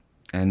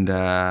 And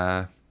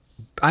I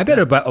bet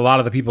a lot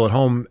of the people at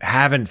home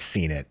haven't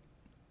seen it.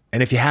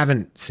 And if you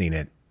haven't seen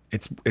it,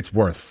 it's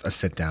worth a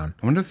sit down.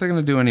 I wonder if they're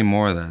going to do any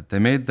more of that. They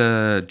made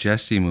the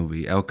Jesse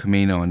movie, El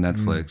Camino, on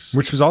Netflix.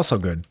 Which was also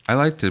good. I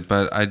liked it,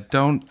 but I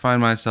don't find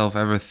myself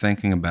ever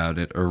thinking about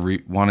it or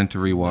wanting to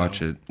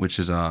rewatch it, which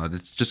is odd.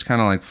 It's just kind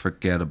of like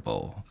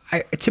forgettable.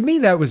 To me,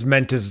 that was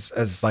meant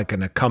as like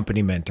an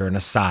accompaniment or an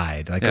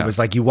aside. Like It was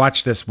like you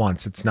watch this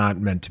once. It's not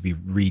meant to be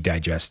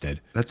redigested.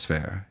 That's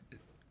fair.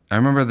 I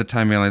remember at the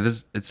time being like,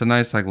 "This. It's a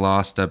nice like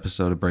lost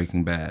episode of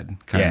Breaking Bad,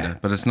 kind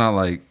of." But it's not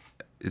like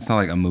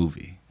a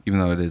movie, even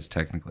though it is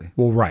technically.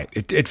 Well, right.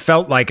 It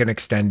felt like an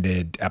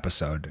extended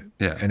episode.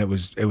 Yeah, and it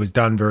was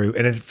done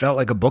and it felt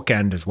like a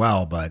bookend as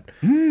well. But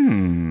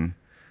I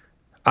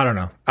don't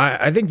know.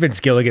 I think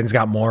Vince Gilligan's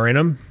got more in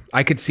him.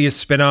 I could see a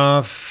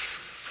spinoff.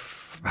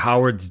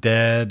 Howard's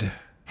dead.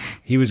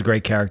 He was a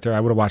great character. I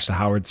would have watched the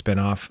Howard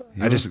spinoff.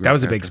 That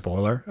was a big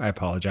spoiler. I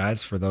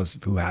apologize for those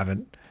who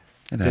haven't.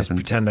 Just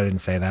pretend I didn't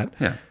say that.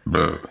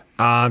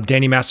 Yeah.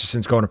 Danny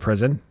Masterson's going to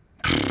prison.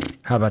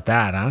 How about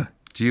that, huh?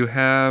 Do you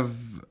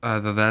have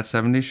the That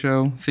 70s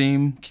Show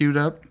theme queued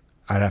up?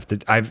 I'd have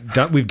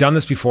to. We've done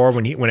this before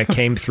when it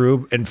came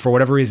through, and for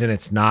whatever reason,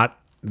 it's not.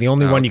 The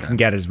only one you can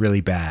get is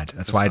really bad.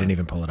 That's why I didn't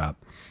even pull it up.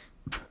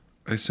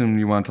 I assume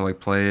you want to like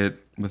play it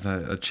with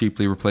a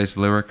cheaply replaced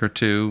lyric or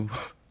two.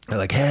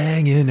 Like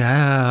hanging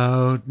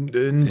out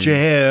in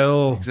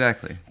jail.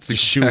 Exactly.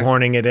 Just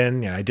shoehorning it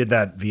in. Yeah, I did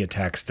that via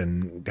text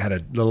and had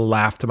a little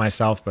laugh to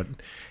myself, but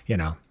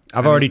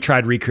I've already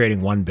tried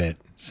recreating one bit.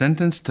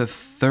 Sentenced to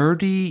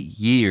 30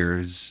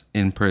 years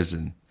in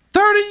prison.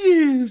 30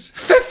 years!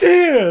 50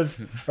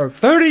 years! Or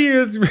 30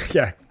 years.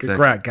 Yeah,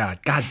 exactly.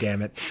 God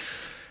damn it.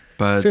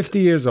 But 50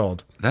 years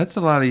old. That's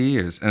a lot of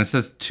years. And it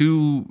says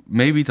 2,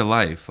 maybe to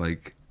life.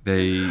 Like,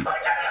 they...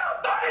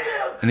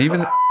 And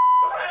even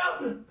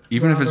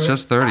if it's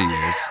just 30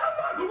 years,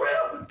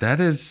 that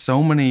is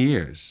so many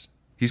years.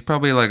 He's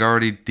probably like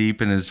already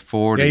deep in his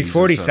 40s. Yeah, he's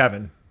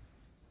 47.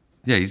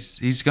 Yeah,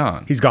 he's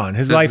gone. He's gone.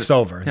 His life's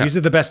over. Yeah. These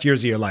are the best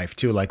years of your life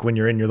too. Like when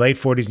you're in your late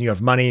 40s and you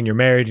have money and you're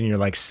married and you're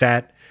like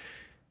set.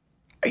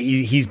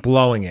 He's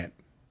blowing it.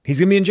 He's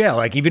gonna be in jail.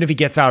 Like even if he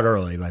gets out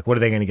early, like what are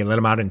they gonna get? Let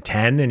him out in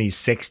 10 and he's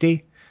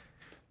 60?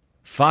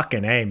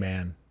 Fucking A,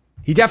 man.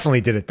 He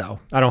definitely did it though.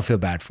 I don't feel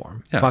bad for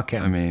him. Yeah, Fuck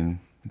him. I mean,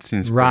 it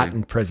seems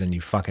rotten prison, you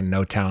fucking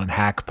no talent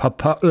hack.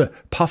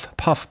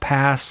 Puff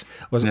pass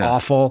was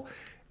awful,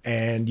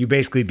 and you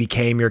basically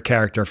became your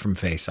character from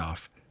Face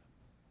Off.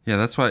 Yeah,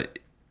 that's why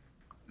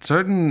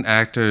certain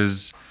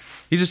actors,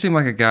 he just seemed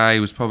like a guy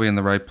who was probably in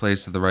the right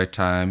place at the right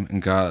time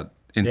and got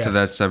into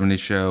that 70s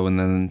show, and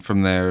then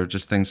from there,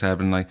 just things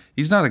happened. Like,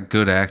 he's not a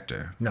good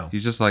actor. No.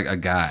 He's just like a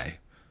guy.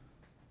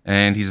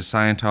 And he's a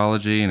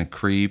Scientology and a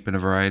creep in a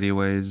variety of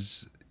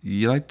ways.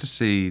 You like to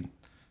see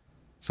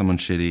someone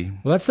shitty.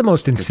 Well, that's the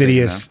most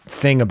insidious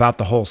thing about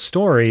the whole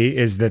story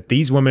is that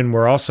these women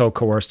were also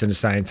coerced into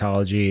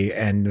Scientology,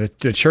 and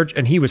the church,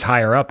 and he was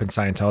higher up in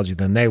Scientology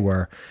than they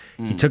were.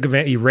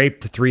 He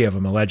raped 3 of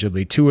them,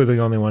 allegedly. 2 are the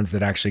only ones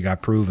that actually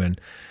got proven.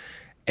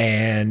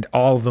 And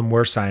all of them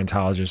were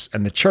Scientologists,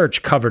 and the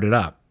church covered it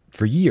up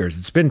for years.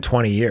 It's been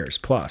 20 years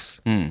plus.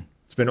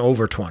 It's been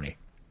over 20.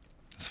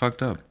 It's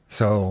fucked up.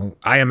 So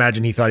I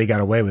imagine he thought he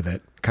got away with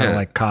it. Kind of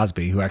like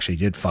Cosby, who actually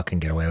did fucking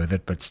get away with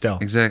it, but still.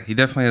 Exactly. He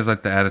definitely has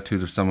like the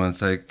attitude of someone.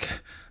 It's like,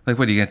 what,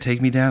 are you going to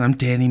take me down? I'm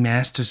Danny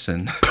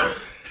Masterson.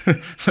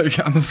 Like,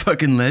 I'm a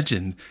fucking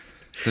legend.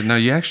 So no,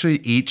 you actually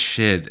eat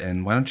shit,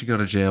 and why don't you go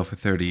to jail for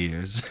 30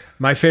 years?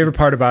 My favorite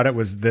part about it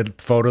was the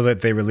photo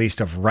that they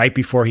released of right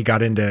before he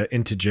got into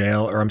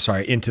jail, or I'm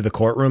sorry, into the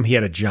courtroom. He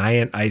had a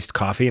giant iced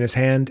coffee in his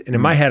hand. And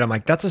in my head, I'm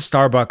like, that's a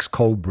Starbucks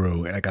cold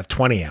brew, like a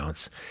 20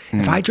 ounce.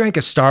 If I drank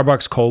a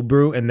Starbucks cold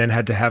brew and then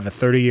had to have a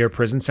 30-year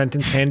prison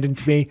sentence handed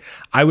to me,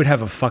 I would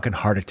have a fucking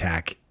heart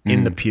attack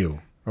in the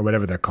pew, or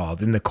whatever they're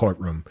called, in the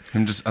courtroom.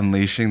 Him just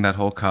unleashing that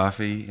whole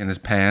coffee in his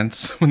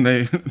pants when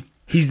they...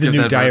 He's the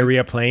new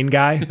diarrhea plane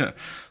guy. Yeah.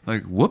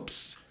 Like,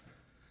 whoops.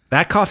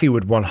 That coffee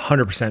would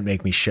 100%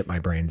 make me shit my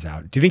brains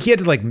out. Do you think he had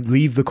to like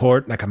leave the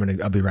court? Like,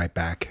 I'll be right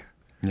back.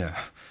 Yeah.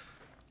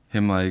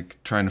 Him like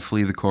trying to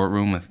flee the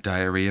courtroom with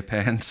diarrhea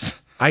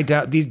pants. I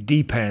doubt these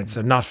D pants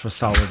are not for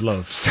solid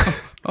loafs.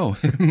 Oh,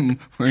 him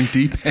wearing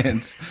D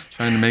pants,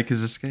 trying to make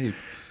his escape.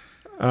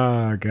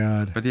 Oh,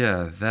 God. But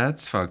yeah,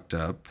 that's fucked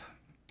up.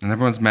 And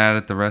everyone's mad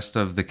at the rest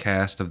of the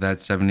cast of That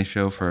 70s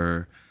Show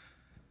for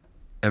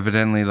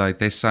evidently, like,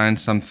 they signed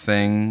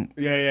something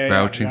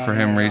vouching for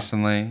him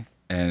recently.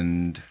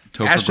 And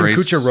Topher Ashton Grace...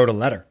 Kutcher wrote a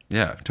letter.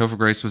 Yeah, Topher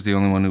Grace was the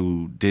only one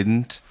who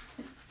didn't,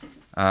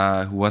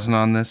 who wasn't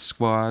on this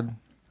squad.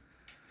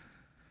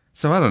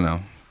 So I don't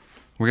know.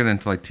 We're getting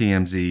into like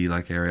TMZ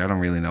like area. I don't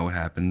really know what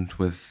happened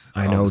with.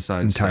 I all know the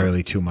side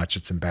entirely stuff. too much.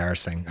 It's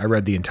embarrassing. I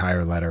read the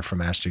entire letter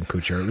from Ashton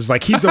Kutcher. It was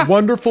like, he's a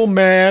wonderful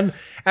man.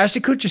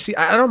 Ashton Kutcher, see,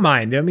 I don't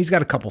mind him. He's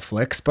got a couple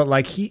flicks, but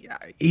like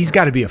he's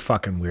got to be a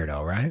fucking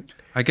weirdo, right?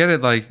 I get it.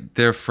 Like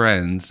they're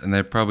friends, and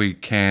they probably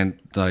can't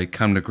like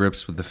come to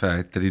grips with the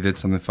fact that he did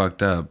something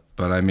fucked up.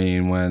 But I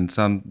mean, when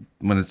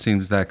it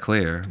seems that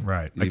clear,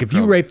 right? Like if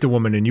you raped a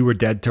woman and you were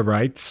dead to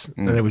rights,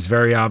 and it was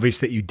very obvious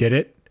that you did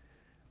it,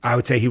 I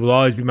would say he will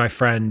always be my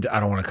friend. I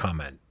don't want to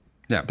comment.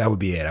 Yeah, that would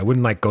be it. I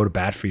wouldn't like go to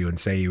bat for you and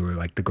say you were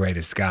like the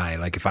greatest guy.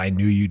 Like if I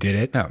knew you did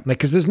it, like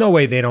because there's no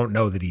way they don't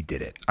know that he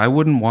did it. I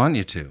wouldn't want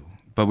you to,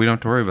 but we don't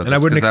have to worry about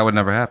this because that would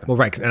never happen. Well,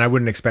 right, and I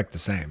wouldn't expect the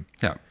same.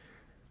 Yeah,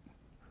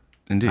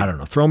 indeed. I don't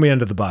know. Throw me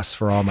under the bus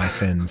for all my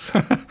sins.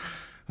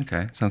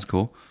 Okay, sounds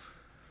cool.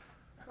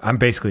 I'm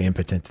basically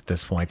impotent at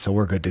this point, so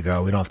we're good to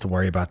go. We don't have to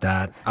worry about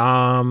that.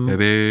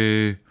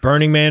 Baby.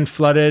 Burning Man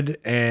flooded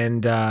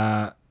and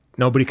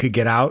nobody could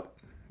get out.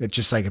 It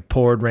just like it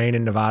poured rain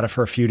in Nevada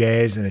for a few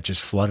days and it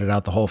just flooded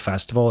out the whole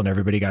festival and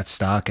everybody got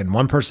stuck and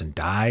one person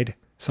died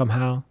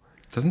somehow.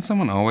 Doesn't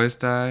someone always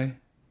die?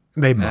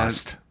 They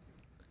must.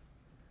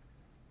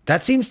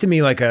 That seems to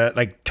me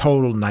like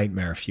total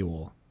nightmare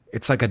fuel.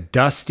 It's like a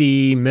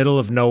dusty, middle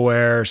of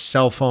nowhere,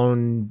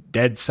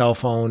 dead cell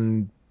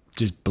phone,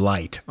 just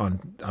blight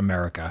on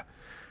America.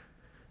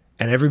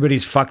 And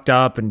everybody's fucked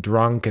up and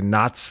drunk and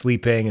not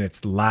sleeping and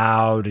it's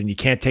loud and you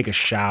can't take a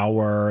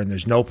shower and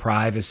there's no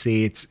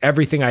privacy. It's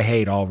everything I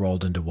hate all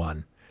rolled into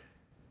one.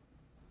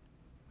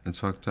 It's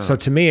fucked up. So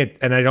to me,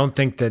 and I don't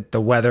think that the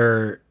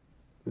weather,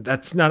 I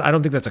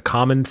don't think that's a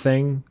common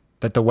thing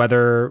that the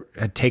weather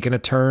had taken a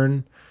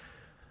turn,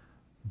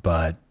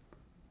 but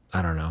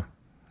I don't know.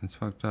 It's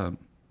fucked up.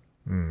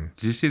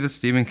 Did you see that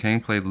Stephen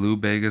King played Lou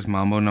Bega's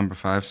Mambo No.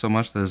 5 so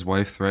much that his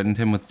wife threatened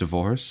him with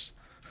divorce?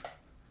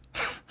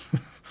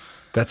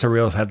 That's a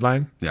real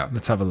headline? Yeah.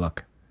 Let's have a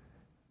look.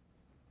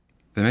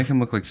 They make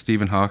him look like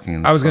Stephen Hawking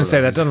in this I was going to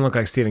say, that photos. doesn't look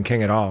like Stephen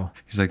King at all.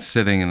 He's like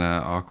sitting in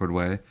an awkward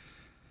way.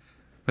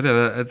 But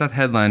yeah, that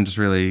headline just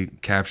really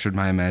captured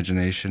my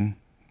imagination.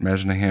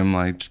 Imagining him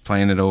like just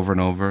playing it over and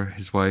over.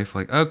 His wife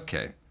like,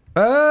 okay.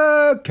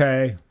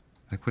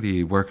 Like, what are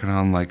you working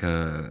on? Like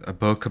a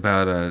book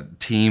about a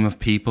team of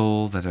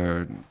people that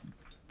are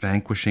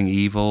vanquishing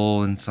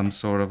evil in some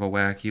sort of a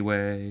wacky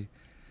way?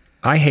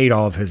 I hate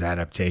all of his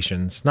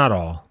adaptations. Not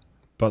all,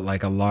 but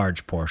like a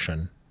large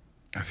portion.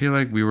 I feel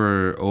like we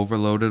were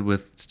overloaded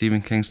with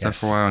Stephen King stuff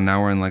for a while, and now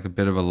we're in like a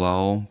bit of a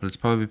lull. But it's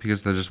probably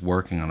because they're just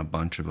working on a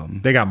bunch of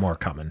them. They got more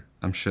coming.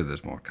 I'm sure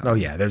there's more coming. Oh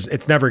yeah,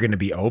 it's never going to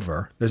be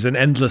over. There's an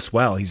endless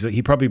well.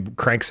 He probably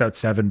cranks out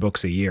 7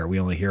 books a year. We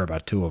only hear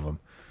about 2 of them.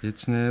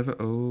 It's never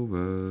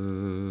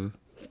over.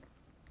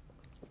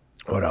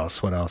 What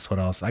else?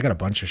 I got a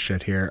bunch of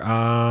shit here.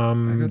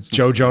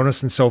 Joe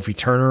Jonas and Sophie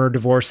Turner are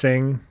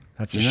divorcing.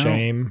 That's a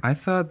shame. I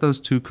thought those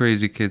 2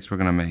 crazy kids were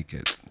going to make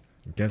it.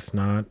 Guess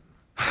not.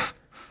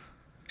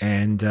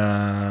 And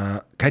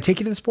can I take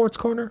you to the sports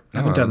corner? I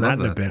haven't I done that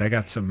love in a bit. I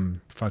got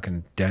some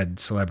fucking dead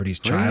celebrity's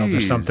child or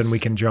something we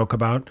can joke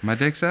about. My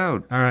dick's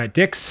out. All right,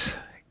 dicks,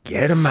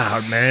 get him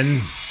out,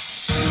 man.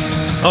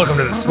 Welcome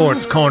to the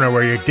sports corner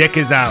where your dick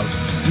is out.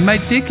 My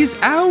dick is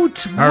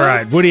out. All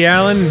right, Woody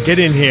Allen, get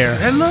in here.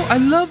 Hello, I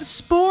love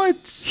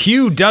sports.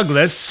 Hugh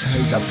Douglas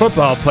is a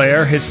football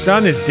player. His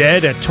son is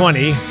dead at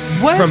 20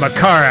 from a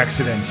car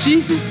accident.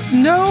 Jesus,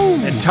 no.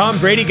 And Tom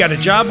Brady got a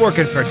job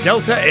working for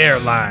Delta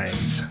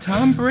Airlines.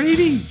 Tom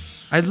Brady.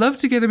 I'd love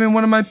to get him in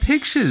one of my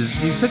pictures.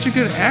 He's such a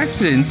good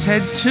actor in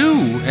Ted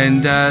 2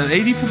 and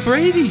 80 for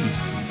Brady.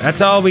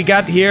 That's all we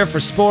got here for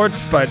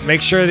sports, but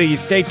make sure that you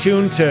stay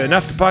tuned to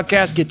Enough the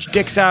Podcast, get your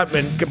dicks out,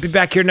 and be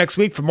back here next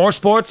week for more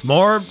sports,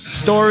 more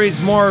stories,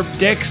 more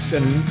dicks,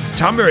 and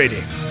Tom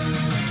Brady.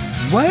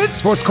 What?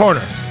 Sports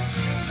Corner.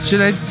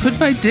 Should I put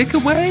my dick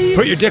away?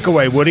 Put your dick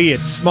away, Woody.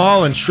 It's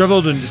small and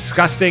shriveled and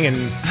disgusting, and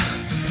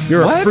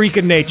you're a freak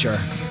of nature.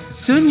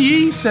 Sun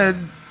Yi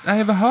said I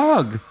have a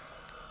hog.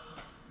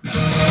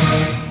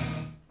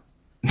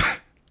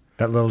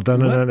 That little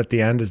dun-dun-dun at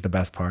the end is the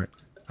best part.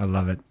 I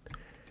love it.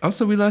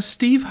 Also, we lost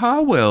Steve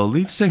Harwell,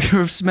 lead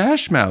singer of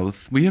Smash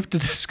Mouth. We have to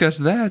discuss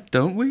that,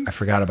 don't we? I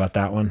forgot about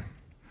that one.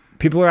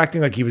 People are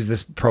acting like he was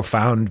this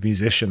profound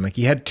musician. Like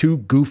he had 2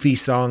 goofy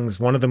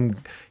songs. One of them,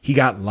 he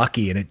got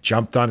lucky and it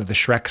jumped onto the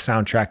Shrek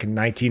soundtrack in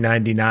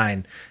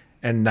 1999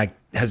 and like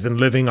has been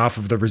living off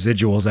of the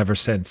residuals ever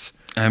since.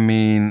 I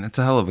mean, it's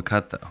a hell of a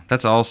cut, though.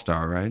 That's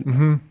All-Star, right?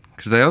 Mm-hmm.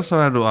 Because they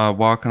also had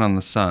Walking on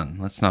the Sun.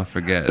 Let's not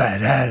forget.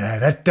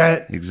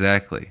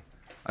 Exactly.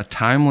 a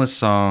timeless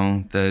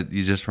song that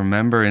you just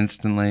remember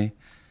instantly.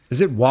 Is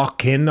it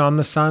Walkin' on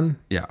the Sun?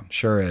 Yeah.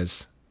 Sure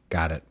is.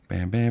 Got it.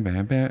 Bam, bam,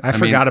 bam, bam. I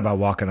forgot about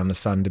Walkin' on the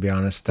Sun, to be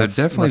honest. That's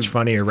definitely- much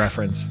funnier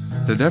reference.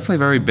 They're definitely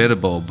very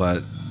biddable,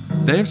 but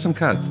they have some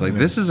cuts. Like,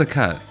 this is a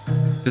cut.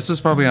 This was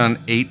probably on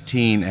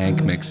 18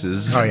 Ank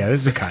mixes. Oh, yeah,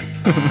 this is a cut.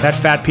 That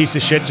fat piece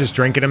of shit just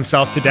drinking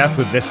himself to death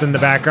with this in the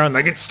background.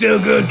 Like, it's still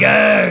good,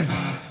 guys.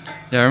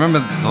 Yeah, I remember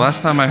the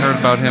last time I heard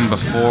about him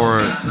before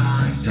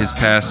his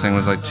passing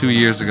was like 2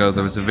 years ago.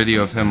 There was a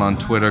video of him on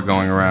Twitter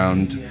going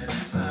around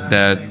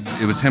that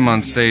it was him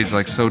on stage,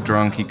 like, so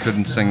drunk he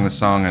couldn't sing the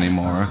song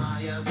anymore.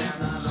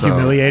 So,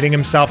 Humiliating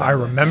himself. I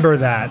remember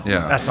that.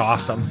 Yeah. That's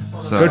awesome.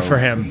 So- Good for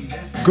him.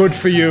 Good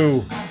for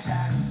you.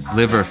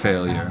 liver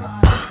failure.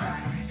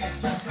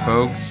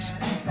 Folks,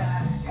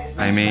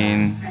 I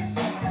mean,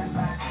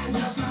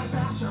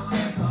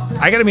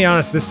 I gotta be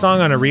honest, this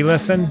song on a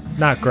re-listen,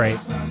 not great.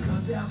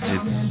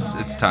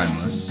 it's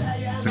timeless.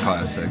 It's a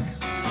classic.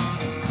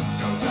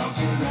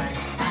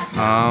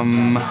 I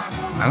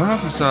don't know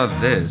if you saw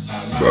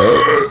this,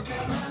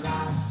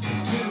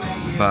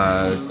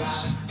 but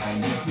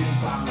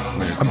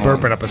I'm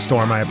burping up a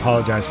storm. I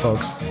apologize,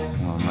 folks.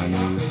 oh, my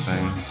news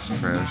thing just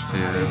crashed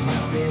here.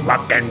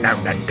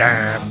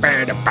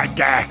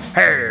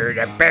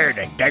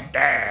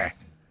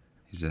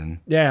 He's in.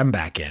 Yeah, I'm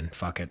back in.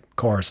 Fuck it.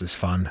 Chorus is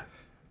fun.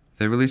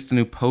 They released a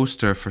new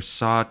poster for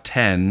Saw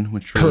 10,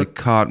 which really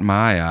caught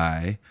my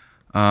eye.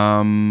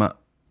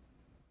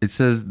 It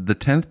says the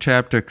 10th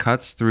chapter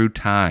cuts through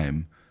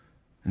time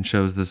and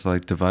shows this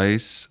like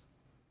device.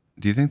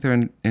 Do you think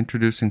they're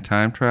introducing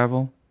time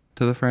travel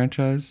to the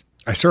franchise?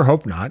 I sure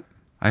hope not.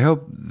 I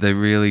hope they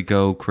really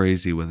go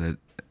crazy with it.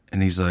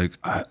 And he's like,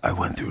 I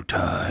went through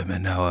time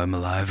and now I'm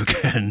alive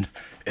again.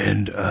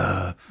 And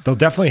They'll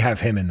definitely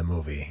have him in the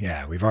movie.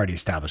 Yeah, we've already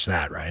established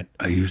that, right?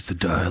 I used the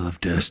dial of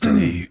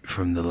destiny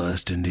from the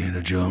last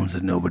Indiana Jones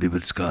that nobody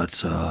but Scott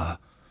saw.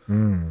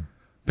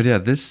 But yeah,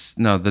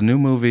 the new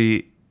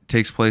movie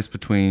takes place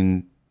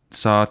between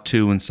Saw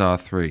 2 and Saw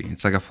 3.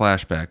 It's like a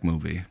flashback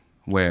movie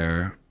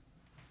where...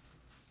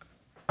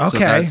 Okay. So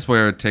that's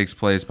where it takes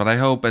place. But I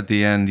hope at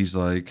the end he's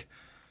like,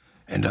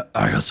 and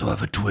I also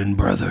have a twin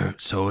brother.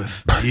 So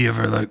if he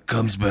ever like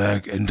comes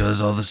back and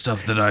does all the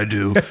stuff that I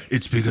do,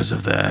 it's because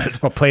of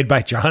that. Well, played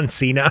by John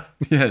Cena.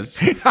 Yes.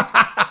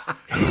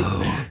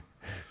 Hello.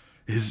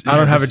 I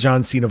don't have a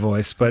John Cena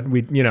voice, but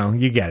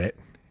you get it.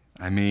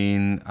 I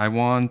mean, I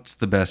want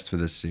the best for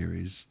this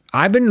series.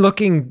 I've been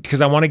looking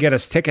because I want to get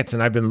us tickets,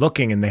 and I've been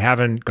looking, and they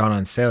haven't gone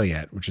on sale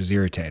yet, which is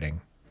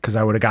irritating because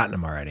I would have gotten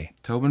them already.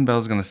 Tobin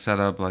Bell's going to set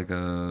up like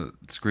a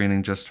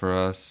screening just for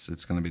us.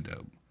 It's going to be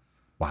dope.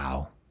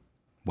 Wow.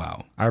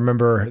 Wow. I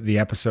remember the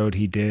episode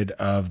he did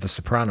of The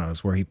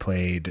Sopranos where he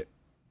played,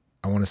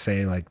 I want to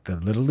say like the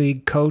Little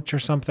League coach or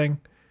something.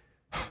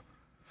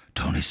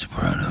 Tony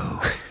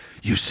Soprano,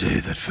 you say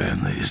that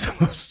family is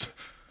the most...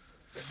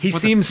 He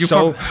seems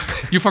so...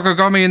 You fucking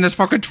got me in this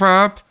fucking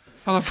trap?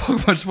 How the fuck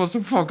am I supposed to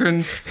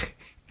fucking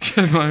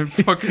get my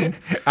fucking...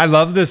 I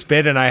love this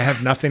bit and I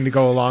have nothing to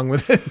go along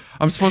with it.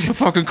 I'm supposed to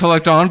fucking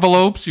collect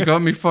envelopes? You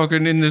got me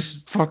fucking in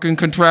this fucking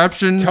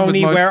contraption?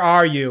 Tony, where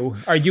are you?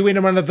 Are you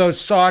in one of those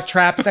saw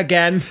traps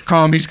again?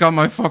 He's got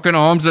my fucking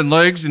arms and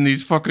legs in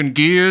these fucking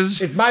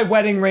gears. Is my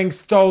wedding ring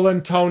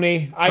stolen,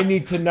 Tony? I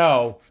need to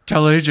know.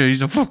 Tell AJ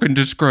he's a fucking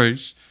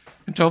disgrace.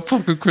 And tell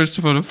fucking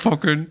Christopher to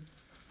fucking...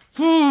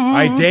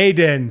 I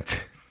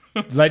didn't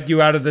let you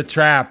out of the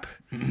trap.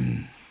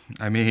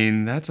 I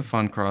mean, that's a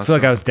fun crossover. I feel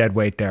like I was dead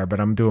weight there,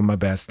 but I'm doing my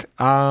best.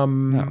 No,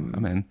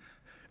 I'm in.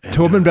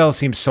 Tobin Bell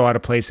seems so out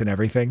of place in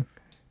everything.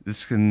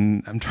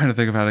 I'm trying to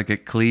think of how to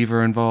get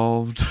Cleaver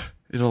involved.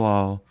 It'll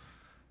all...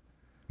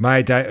 My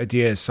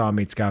idea is Saw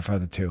meets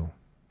Godfather 2.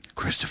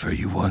 Christopher,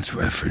 you once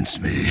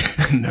referenced me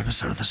in an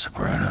episode of The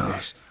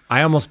Sopranos.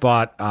 I almost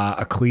bought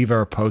a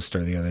Cleaver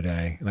poster the other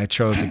day, and I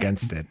chose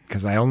against it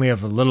because I only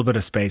have a little bit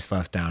of space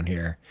left down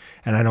here,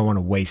 and I don't want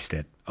to waste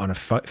it on a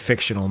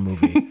fictional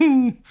movie.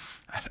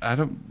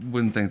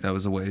 Wouldn't think that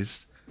was a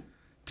waste.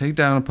 Take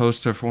down a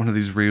poster for one of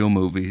these real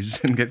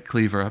movies and get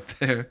Cleaver up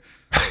there.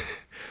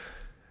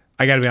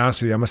 I got to be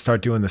honest with you, I'm going to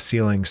start doing the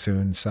ceiling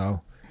soon,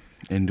 so...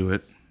 Into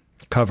it.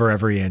 Cover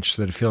every inch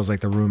so that it feels like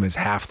the room is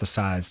half the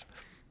size.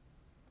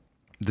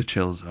 The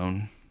chill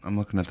zone. I'm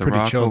looking at the pretty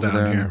Rock chill over down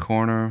there in here. the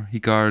corner. He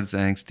guards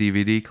Ank's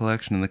DVD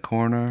collection in the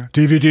corner.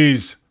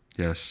 DVDs.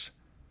 Yes.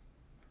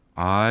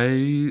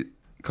 I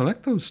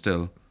collect those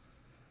still.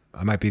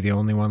 I might be the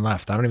only one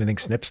left. I don't even think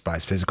Snips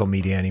buys physical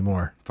media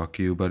anymore. Fuck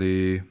you,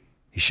 buddy.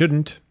 He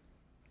shouldn't.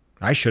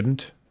 I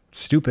shouldn't.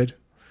 Stupid.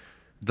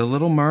 The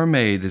Little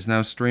Mermaid is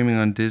now streaming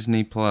on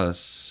Disney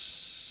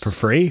Plus. For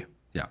free?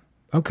 Yeah.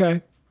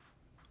 Okay.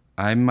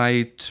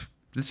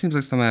 This seems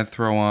like something I'd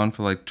throw on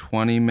for like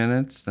 20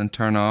 minutes, then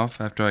turn off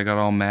after I got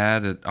all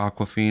mad at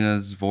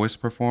Awkwafina's voice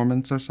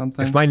performance or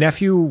something. If my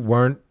nephew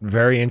weren't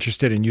very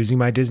interested in using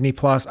my Disney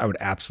Plus, I would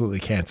absolutely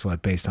cancel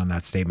it based on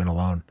that statement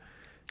alone.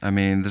 I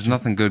mean, there's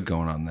nothing good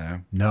going on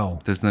there. No.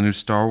 There's the new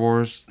Star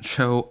Wars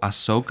show,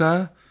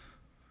 Ahsoka,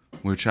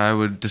 which I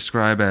would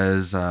describe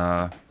as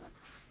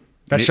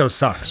That show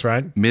sucks,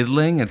 right?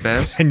 Middling at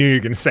best. I knew you were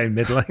going to say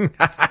middling.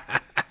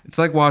 It's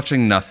like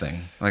watching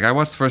nothing. Like I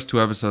watched the first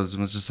 2 episodes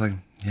and was just like,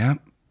 yeah,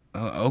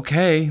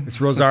 okay. It's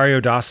Rosario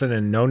Dawson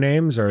and No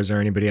Names, or is there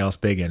anybody else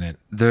big in it?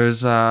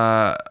 There's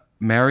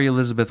Mary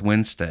Elizabeth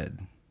Winstead,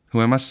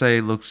 who I must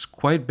say looks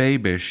quite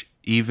babish,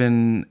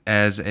 even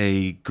as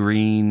a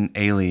green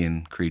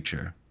alien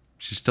creature.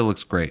 She still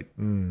looks great.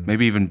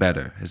 Maybe even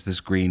better as this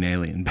green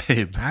alien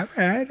babe. All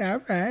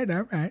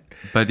right.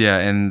 But yeah,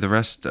 and the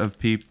rest of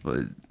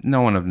people,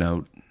 no one of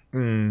note.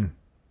 And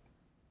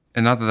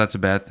not that that's a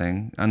bad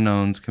thing.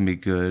 Unknowns can be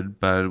good,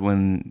 but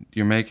when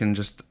you're making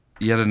just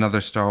yet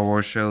another Star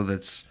Wars show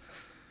that's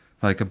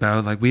like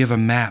about like we have a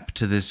map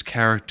to this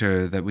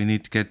character that we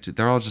need to get to,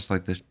 they're all just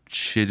like the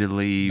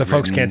shittily. The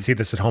folks can't see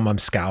this at home. I'm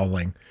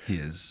scowling. He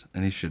is,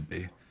 and he should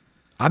be.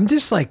 I'm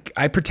just like,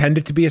 I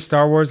pretended to be a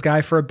Star Wars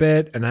guy for a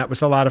bit, and that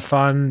was a lot of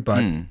fun. But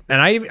and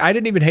I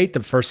didn't even hate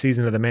the first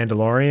season of The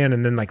Mandalorian,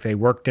 and then like they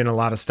worked in a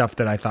lot of stuff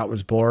that I thought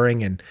was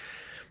boring, and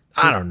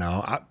I don't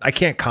know. I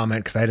can't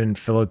comment because I didn't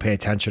fully pay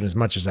attention as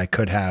much as I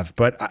could have.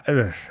 But I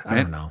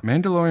don't know.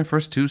 Mandalorian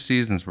first 2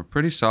 seasons were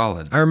pretty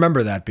solid. I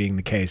remember that being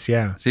the case.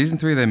 Yeah. Season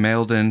 3 they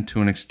mailed in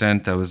to an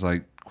extent that was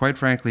like quite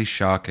frankly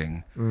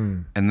shocking.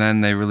 And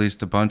then they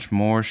released a bunch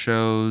more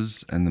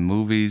shows, and the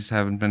movies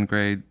haven't been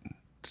great.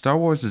 Star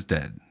Wars is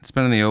dead. It's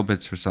been in the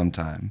obits for some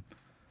time.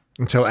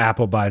 Until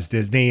Apple buys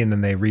Disney, and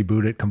then they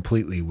reboot it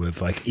completely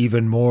with like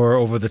even more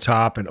over the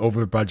top and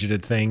over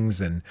budgeted things,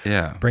 and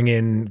bring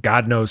in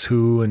God knows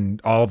who, and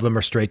all of them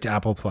are straight to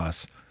Apple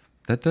Plus.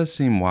 That does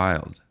seem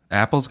wild.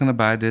 Apple's going to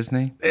buy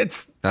Disney?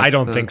 I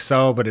don't think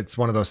so, but it's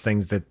one of those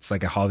things that's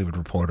like a Hollywood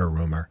Reporter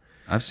rumor.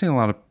 I've seen a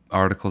lot of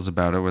articles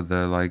about it where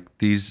they're like,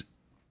 these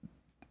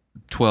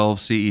 12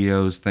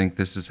 CEOs think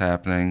this is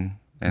happening.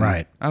 And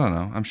right. I don't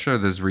know. I'm sure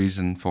there's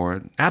reason for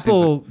it.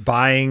 Apple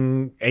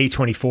buying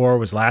A24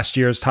 was last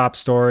year's top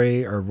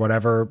story or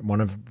whatever. One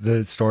of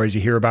the stories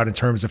you hear about in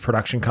terms of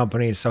production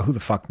companies. So who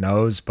the fuck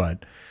knows?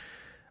 But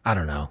I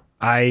don't know.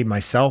 I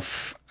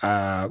myself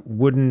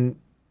wouldn't.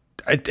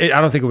 I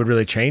don't think it would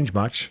really change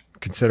much,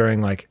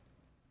 considering like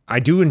I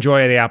do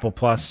enjoy the Apple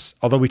Plus.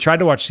 Although we tried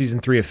to watch season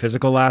 3 of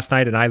Physical last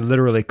night, and I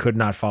literally could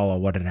not follow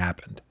what had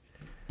happened.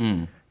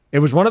 It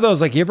was one of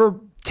those like, you ever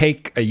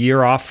take a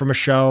year off from a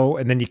show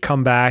and then you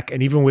come back,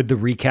 and even with the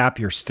recap,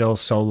 you're still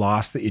so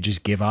lost that you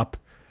just give up.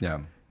 Yeah.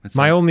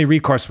 My only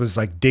recourse was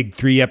like dig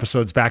 3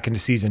 episodes back into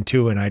season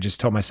 2, and I just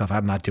told myself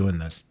I'm not doing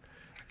this.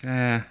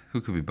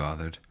 Who could be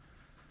bothered?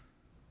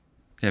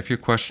 Yeah, if you're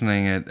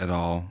questioning it at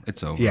all,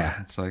 it's over. Yeah.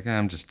 It's like,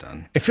 I'm just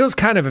done. It feels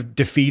kind of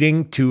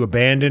defeating to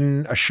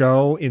abandon a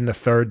show in the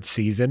 3rd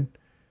season.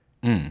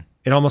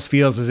 It almost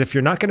feels as if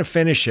you're not going to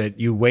finish it,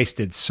 you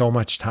wasted so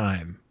much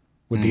time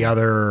with the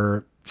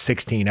other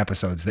 16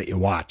 episodes that you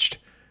watched.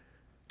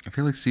 I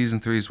feel like season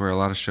 3 is where a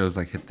lot of shows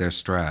like hit their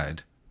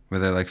stride, where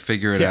they like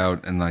figure it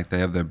out and like they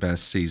have their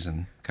best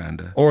season,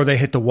 kind of. Or they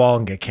hit the wall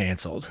and get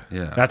canceled.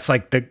 Yeah. That's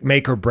like the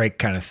make or break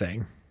kind of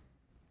thing.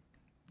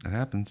 It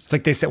happens. It's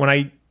like they said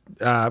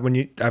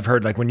I've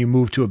heard like when you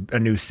move to a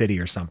new city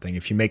or something,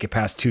 if you make it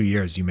past 2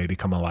 years, you may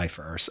become a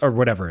lifer or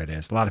whatever it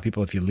is. A lot of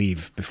people, if you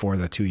leave before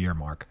the 2-year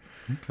mark.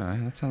 Okay,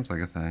 that sounds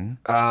like a thing.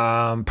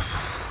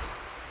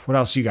 What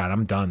else you got?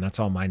 I'm done. That's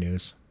all my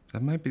news.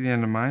 That might be the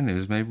end of my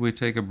news. Maybe we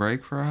take a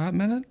break for a hot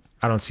minute?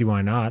 I don't see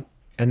why not.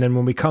 And then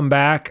when we come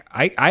back,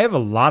 I have a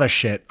lot of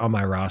shit on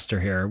my roster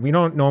here. We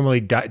don't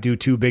normally do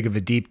too big of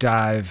a deep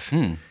dive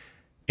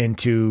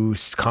into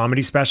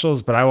comedy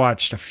specials, but I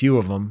watched a few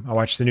of them. I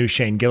watched the new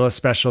Shane Gillis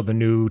special, the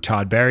new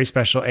Todd Barry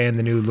special, and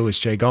the new Louis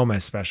J.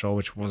 Gomez special,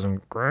 which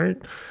wasn't great.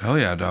 Oh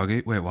yeah,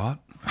 doggy. Wait, what?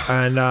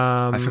 And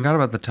I forgot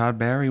about the Todd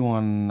Barry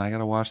one. I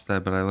gotta watch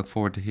that, but I look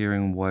forward to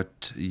hearing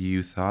what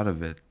you thought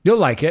of it. You'll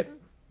like it.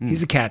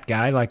 He's a cat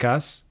guy like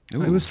us.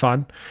 Ooh. It was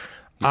fun.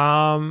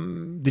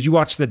 Did you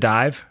watch The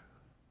Dive?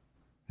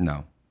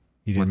 No.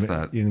 What's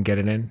that? You didn't get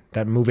it in?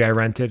 That movie I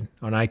rented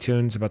on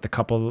iTunes about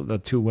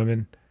the 2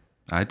 women?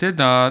 I did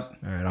not.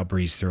 All right, I'll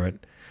breeze through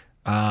it.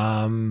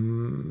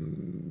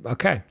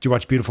 Okay. Did you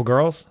watch Beautiful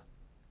Girls?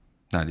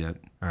 Not yet.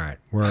 All right.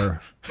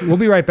 We'll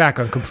be right back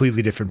on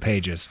completely different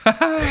pages.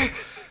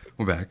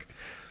 We're back.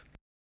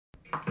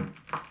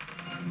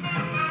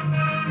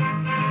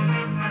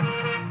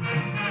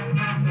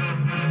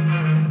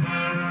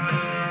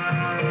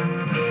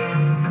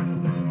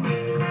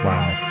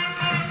 Wow.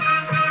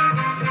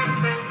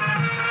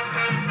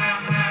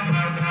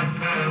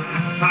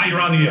 Hi, you're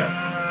on the air.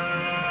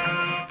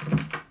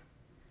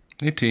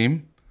 Hey,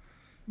 team.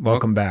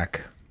 Welcome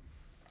back.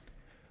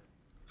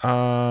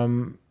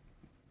 So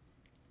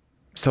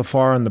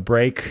far on the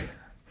break,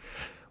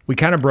 we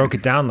kind of broke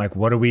it down. Like,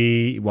 what are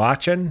we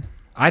watching?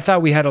 I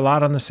thought we had a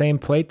lot on the same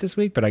plate this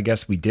week, but I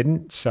guess we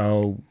didn't.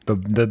 So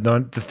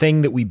the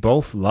thing that we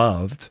both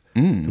loved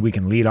that we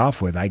can lead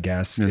off with, I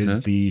guess,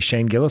 is the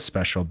Shane Gillis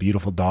special,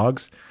 Beautiful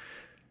Dogs.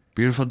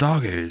 Beautiful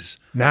Doggies.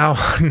 Now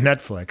on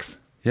Netflix.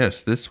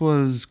 Yes, this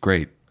was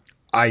great.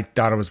 I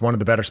thought it was one of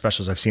the better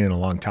specials I've seen in a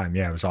long time.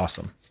 Yeah, it was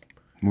awesome.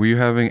 Were you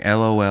having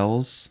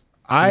LOLs?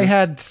 I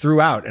had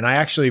throughout, and I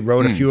actually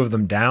wrote a few of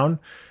them down.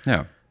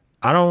 Yeah.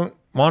 I don't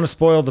want to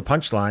spoil the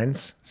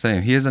punchlines.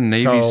 Same. He has a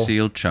Navy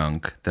SEAL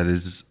chunk that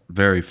is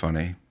very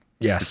funny.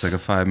 Yes. It's like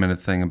a 5-minute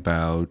thing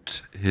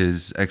about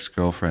his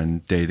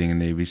ex-girlfriend dating a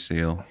Navy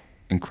SEAL.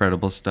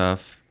 Incredible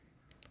stuff.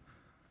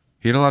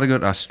 He had a lot of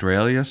good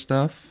Australia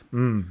stuff,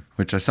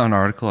 which I saw an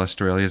article.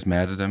 Australia's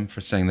mad at him for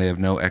saying they have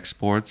no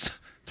exports.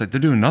 It's like, they're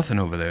doing nothing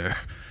over there.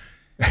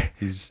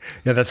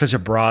 Yeah, that's such a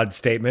broad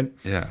statement.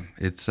 Yeah,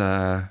 it's,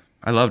 I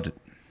loved it.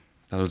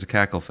 That was a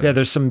cackle fest. Yeah,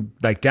 there's some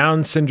like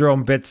Down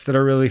syndrome bits that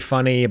are really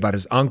funny about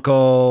his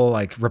uncle,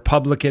 like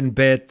Republican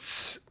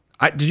bits.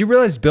 Did you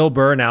realize Bill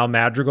Burr and Al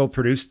Madrigal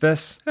produced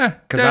this?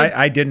 Because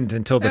I didn't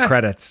until the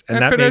credits, and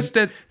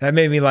that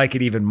made me like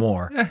it even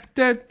more.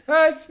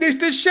 It's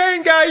this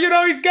Shane guy,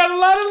 he's got a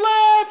lot of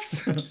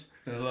laughs.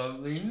 The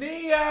lovely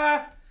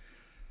Nia.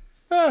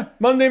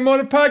 Monday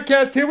morning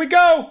podcast. Here we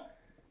go.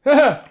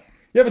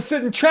 You ever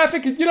sit in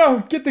traffic and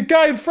get the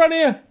guy in front of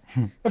you?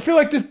 I feel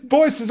like this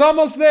voice is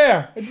almost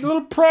there. A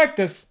little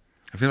practice.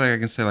 I feel like I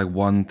can say like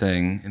one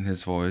thing in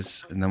his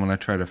voice, and then when I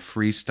try to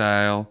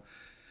freestyle,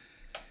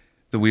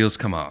 the wheels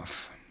come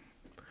off.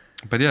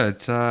 But yeah,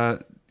 it's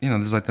this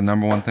is like the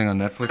number one thing on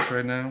Netflix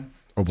right now.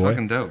 Oh, it's boy.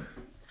 fucking dope.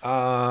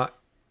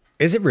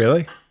 Is it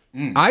really?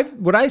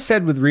 What I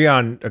said with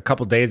Rion a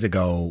couple days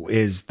ago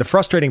is the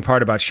frustrating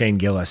part about Shane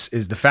Gillis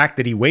is the fact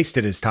that he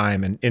wasted his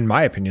time and, in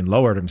my opinion,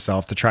 lowered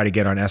himself to try to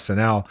get on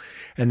SNL,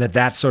 and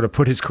that sort of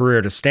put his career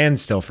at a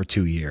standstill for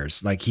 2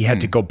 years. Like, he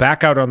had to go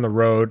back out on the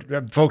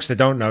road. Folks that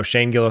don't know,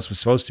 Shane Gillis was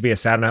supposed to be a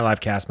Saturday Night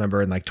Live cast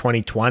member in like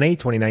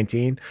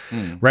 2019,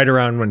 right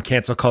around when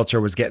cancel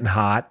culture was getting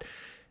hot.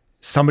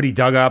 Somebody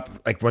dug up,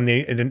 like when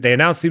they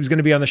announced he was going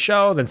to be on the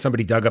show, then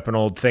somebody dug up an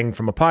old thing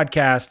from a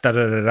podcast,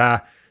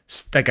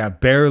 like a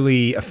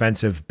barely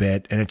offensive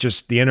bit, and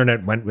the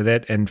internet went with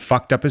it and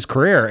fucked up his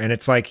career. And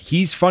it's like,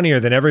 he's funnier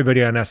than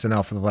everybody on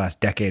SNL for the last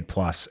decade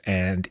plus,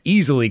 and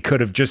easily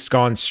could have just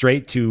gone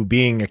straight to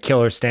being a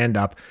killer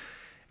stand-up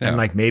and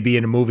like maybe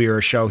in a movie or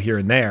a show here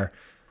and there.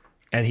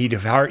 And he'd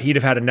have had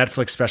a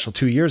Netflix special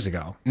 2 years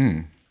ago.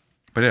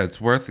 But yeah,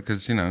 it's worth it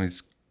because,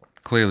 he's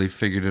clearly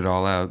figured it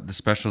all out. The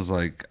special's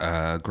like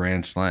a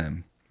grand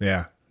slam.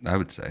 Yeah. I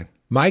would say.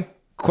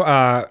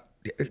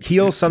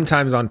 He'll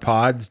sometimes on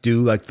pods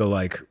do like the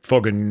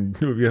fucking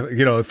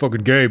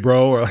fucking gay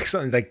bro, or like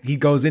something, like he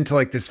goes into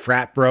like this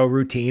frat bro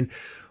routine,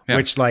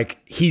 which like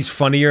he's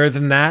funnier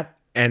than that,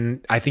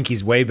 and I think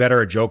he's way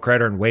better a joke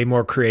writer and way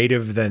more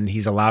creative than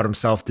he's allowed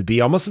himself to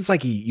be. Almost it's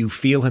like you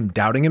feel him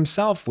doubting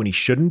himself when he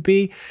shouldn't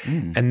be.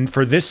 And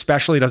for this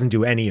special, he doesn't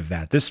do any of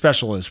that. This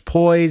special is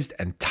poised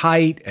and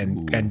tight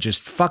and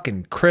just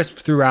fucking crisp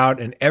throughout,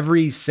 and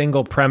every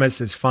single premise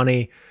is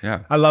funny.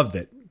 Yeah, I loved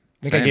it.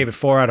 I think I gave it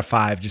 4 out of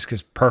 5 just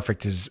because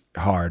perfect is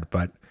hard,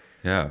 but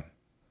yeah,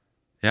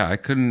 I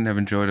couldn't have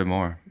enjoyed it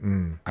more.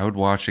 I would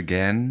watch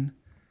again.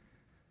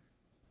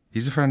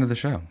 He's a friend of the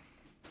show.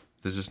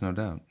 There's just no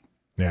doubt.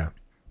 Yeah.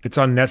 It's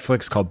on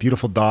Netflix called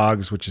Beautiful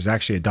Dogs, which is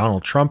actually a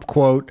Donald Trump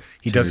quote.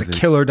 He does a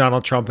killer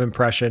Donald Trump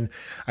impression.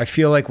 I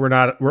feel like we're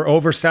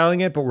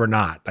overselling it, but we're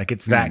not. Like,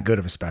 it's that good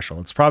of a special.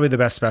 It's probably the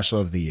best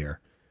special of the year.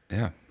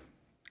 Yeah.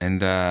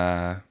 And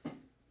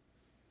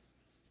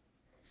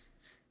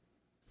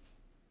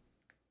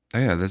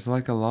there's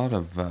like a lot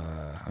of,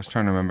 I was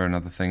trying to remember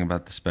another thing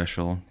about the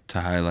special to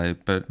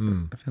highlight, but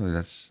I feel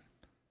like it's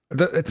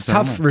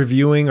tough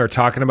reviewing or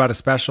talking about a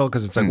special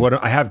because it's like,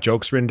 what I have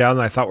jokes written down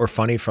that I thought were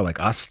funny for like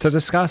us to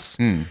discuss,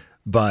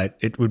 but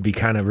it would be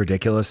kind of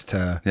ridiculous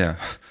to. Yeah.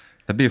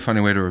 That'd be a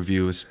funny way to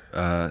review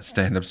a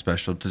stand-up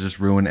special, to just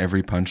ruin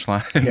every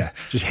punchline. Yeah,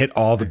 just hit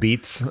all the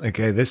beats.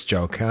 Okay, this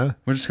joke, huh?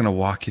 We're just going to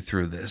walk you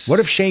through this. What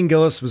if Shane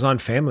Gillis was on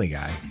Family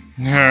Guy?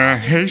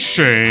 Hey,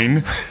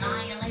 Shane.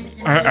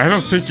 I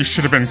don't think you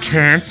should have been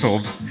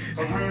canceled.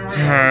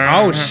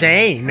 Oh,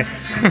 Shane.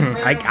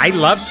 I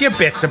loved your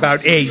bits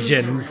about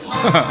Asians.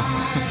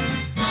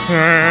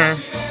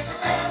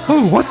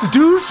 Oh, what the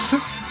deuce?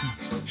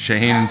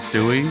 Shane and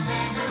Stewie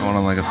going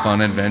on like a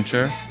fun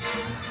adventure.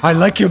 I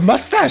like your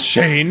mustache,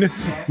 Shane.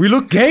 We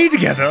look gay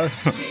together.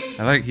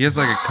 He has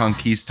like a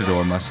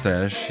conquistador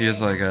mustache. He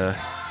has like a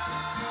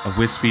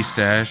wispy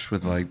stash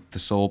with like the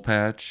soul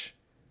patch.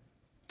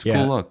 It's a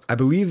cool look. I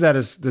believe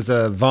there's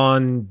a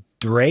Von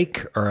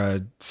Drake or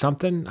a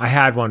something. I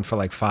had one for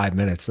like 5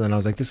 minutes, and then I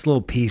was like, this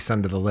little piece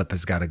under the lip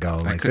has got to go.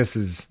 Like,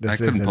 this I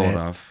couldn't pull it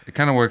off. It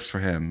kind of works for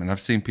him, and I've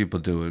seen people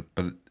do it,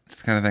 but it's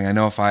the kind of thing I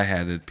know if I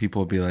had it,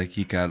 people would be like,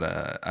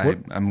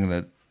 I'm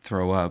gonna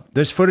throw up.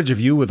 There's footage of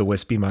you with a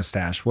wispy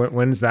mustache.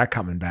 When's that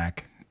coming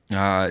back?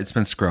 It's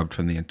been scrubbed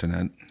from the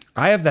internet.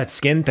 I have that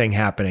skin thing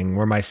happening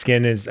where my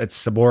skin it's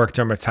seborrheic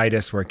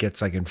dermatitis, where it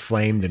gets like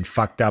inflamed and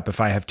fucked up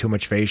if I have too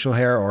much facial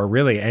hair, or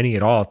really any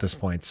at all at this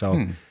point.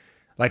 So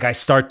like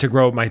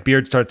my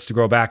beard starts to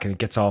grow back and it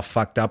gets all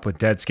fucked up with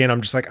dead skin.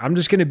 I'm just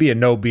going to be a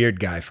no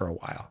beard guy for a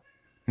while.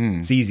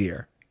 It's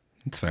easier.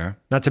 It's fair.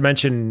 Not to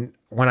mention,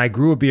 when I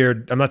grew a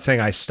beard, I'm not saying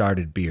I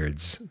started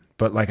beards,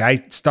 but like I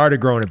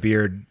started growing a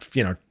beard,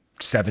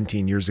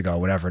 17 years ago,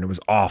 whatever, and it was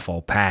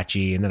awful,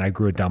 patchy. And then I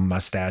grew a dumb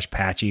mustache,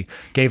 patchy,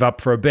 gave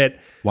up for a bit.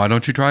 Why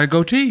don't you try a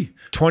goatee?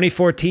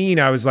 2014,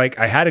 I was like,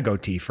 I had a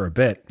goatee for a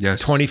bit.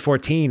 Yes.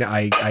 2014,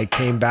 I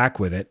came back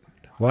with it.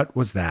 What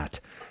was that?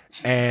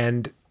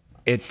 And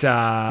it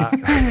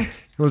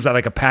was that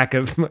like a pack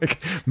of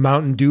like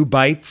Mountain Dew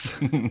bites.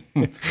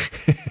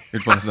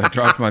 It was. I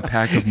dropped my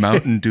pack of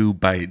Mountain Dew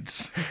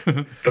bites.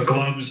 The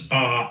gloves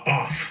are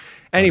off.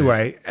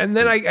 Anyway, and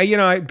then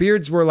I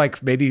beards were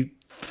like maybe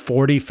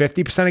 40,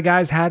 50% of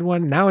guys had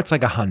one. Now it's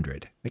like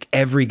 100. Like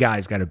every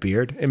guy's got a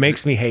beard. It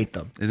makes me hate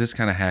them. It is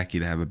kind of hacky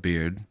to have a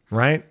beard.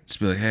 Right? Just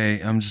be like, hey,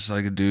 I'm just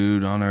like a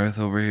dude on Earth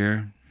over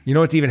here. You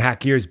know what's even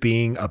hackier is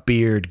being a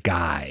beard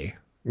guy,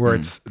 where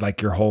it's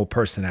like your whole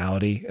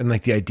personality. And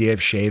like the idea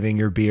of shaving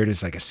your beard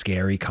is like a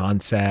scary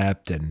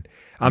concept. And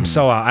I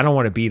don't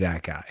want to be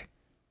that guy.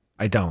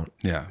 I don't.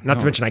 Yeah. Not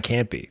to mention I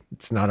can't be.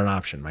 It's not an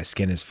option. My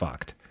skin is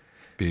fucked.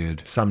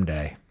 Beard.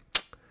 Someday.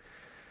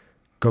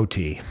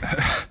 Goatee.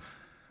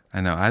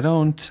 I know. I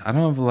don't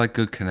have like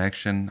good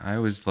connection. I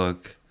always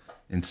look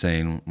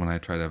insane when I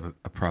try to have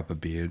a proper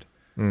beard.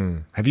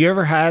 Have you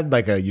ever had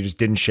like you just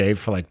didn't shave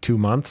for like 2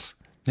 months?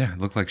 Yeah, I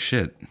look like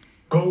shit.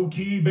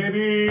 Goatee,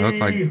 baby. I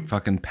look like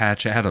fucking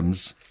Patch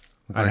Adams.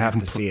 I'd have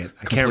to see it.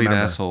 I can't Complete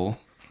remember. asshole.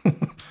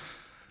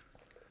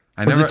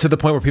 Was it to the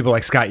point where people are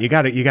like, Scott, you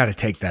got to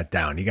take that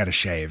down. You got to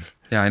shave.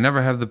 Yeah, I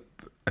never have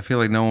I feel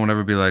like no one would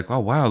ever be like, oh,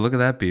 wow, look at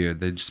that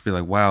beard. They'd just be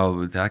like,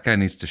 wow, that guy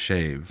needs to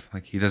shave.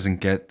 Like, he doesn't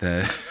get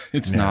that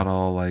it's not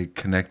all like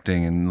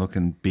connecting and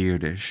looking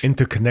beardish.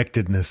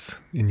 Interconnectedness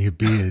in your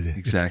beard.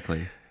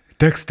 Exactly.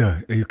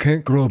 Dexter, you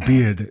can't grow a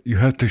beard. You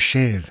have to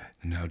shave.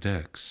 No,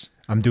 Dex.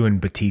 I'm doing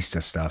Batista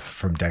stuff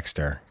from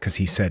Dexter because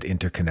he said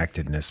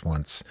interconnectedness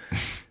once.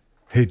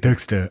 Hey,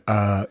 Dexter,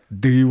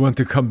 do you want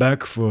to come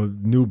back for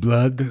New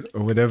Blood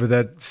or whatever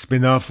that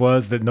spin-off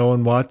was that no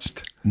one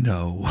watched?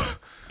 No.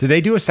 Did they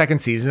do a second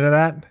season of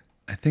that?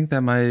 I think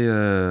that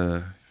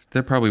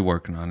they're probably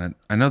working on it.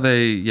 I know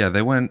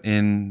they went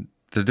in,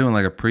 they're doing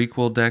like a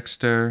prequel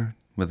Dexter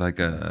with like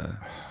a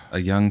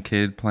young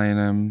kid playing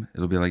him.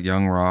 It'll be like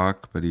Young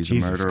Rock, but he's a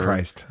murderer. Jesus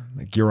Christ.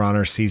 Like Your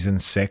Honor season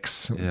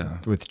 6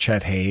 with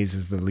Chet Hayes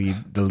as the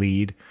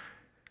lead.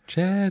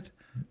 Chet.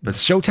 But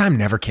Showtime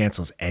never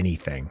cancels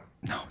anything.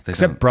 No, they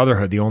Except don't.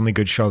 Brotherhood, the only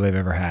good show they've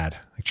ever had.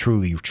 Like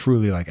truly,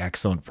 truly like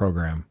excellent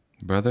program.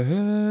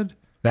 Brotherhood.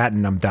 That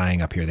and I'm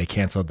Dying Up Here. They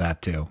canceled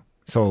that too.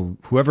 So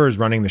whoever is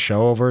running the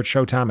show over at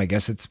Showtime, I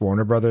guess it's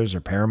Warner Brothers or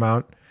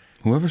Paramount.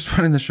 Whoever's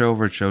running the show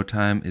over at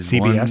Showtime is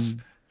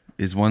CBS.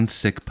 one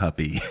sick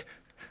puppy.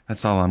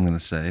 That's all I'm going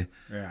to say.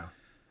 Yeah.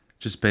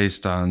 Just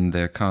based on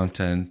their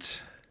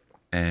content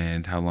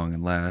and how long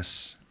it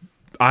lasts.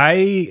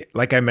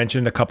 Like I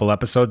mentioned a couple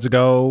episodes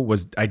ago,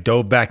 I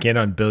dove back in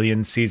on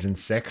Billions season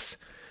 6.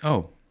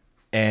 Oh.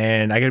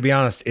 And I got to be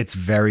honest, it's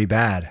very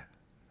bad.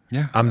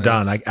 Yeah. I'm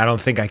done. I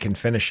don't think I can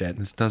finish it.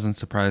 This doesn't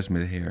surprise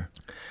me to hear.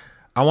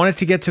 I wanted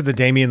to get to the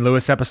Damian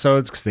Lewis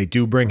episodes because they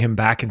do bring him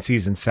back in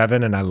season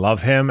 7, and I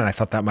love him, and I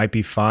thought that might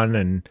be fun.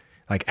 And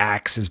like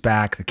Axe is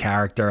back, the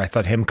character. I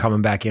thought him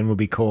coming back in would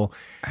be cool.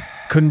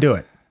 Couldn't do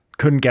it.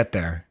 Couldn't get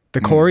there.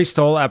 The Corey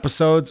Stoll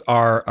episodes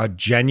are a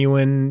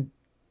genuine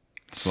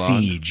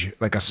siege,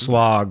 like a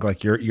slog.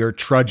 Like you're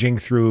trudging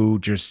through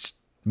just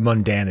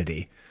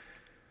mundanity.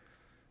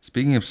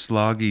 Speaking of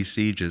sloggy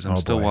sieges, I'm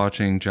still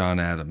watching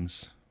John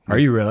Adams. Are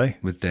you really?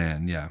 With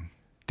Dan, yeah.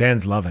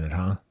 Dan's loving it,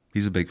 huh?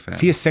 He's a big fan. Is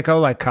he a sicko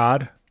like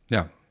COD?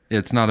 Yeah.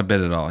 It's not a bit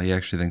at all. He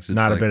actually thinks it's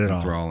not like a bit at all.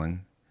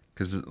 enthralling.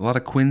 Because there's a lot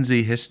of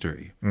Quincy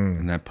history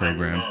in that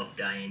program. I love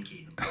Diane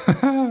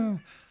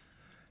Keaton.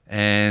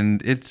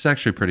 And it's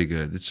actually pretty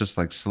good. It's just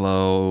like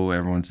slow.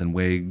 Everyone's in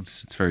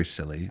wigs. It's very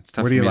silly. It's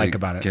tough What do you for me like to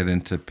about it? Get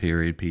into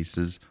period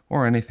pieces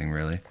or anything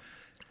really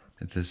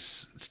at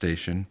this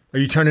station. Are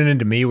you turning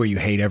into me where you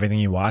hate everything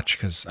you watch?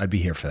 Because I'd be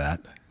here for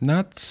that.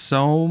 Not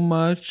so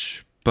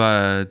much,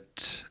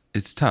 but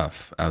it's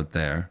tough out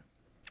there.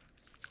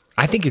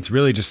 I think it's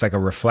really just like a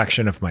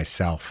reflection of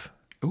myself.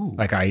 Ooh.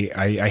 Like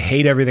I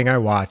hate everything I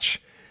watch.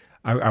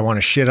 I want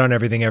to shit on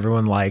everything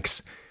everyone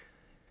likes.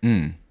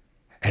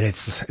 And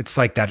it's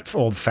like that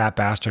old fat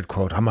bastard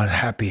quote, I'm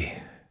unhappy.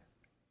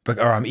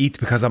 Or I'm eat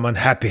because I'm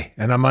unhappy.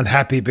 And I'm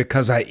unhappy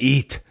because I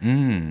eat.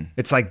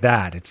 It's like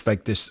that. It's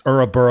like this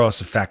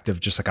Ouroboros effect of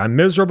just like I'm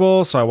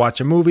miserable, so I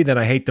watch a movie, then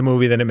I hate the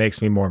movie, then it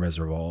makes me more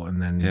miserable.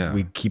 And then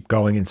we keep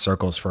going in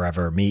circles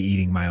forever, me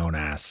eating my own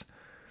ass.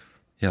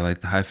 Yeah,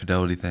 like the high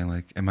fidelity thing.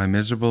 Like, am I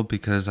miserable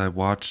because I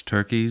watched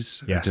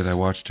turkeys? Yes. Or did I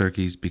watch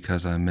turkeys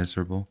because I'm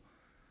miserable?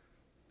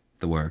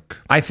 The work.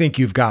 I think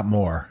you've got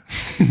more.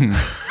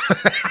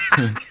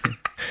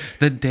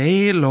 The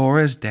day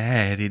Laura's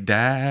daddy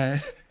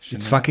died.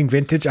 It's fucking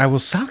vintage. I will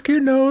suck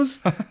your nose.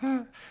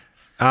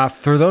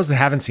 For those that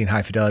haven't seen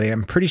High Fidelity,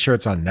 I'm pretty sure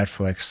it's on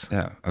Netflix.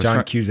 Yeah.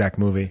 John Cusack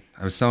movie.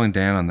 I was telling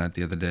Dan on that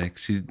the other day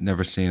because he'd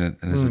never seen it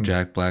and is a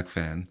Jack Black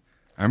fan.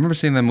 I remember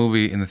seeing that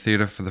movie in the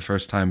theater for the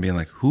first time being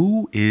like,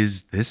 who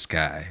is this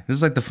guy? This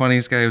is like the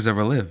funniest guy who's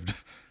ever lived.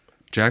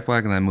 Jack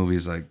Black in that movie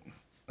is like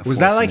Was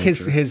that like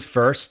his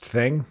first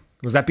thing?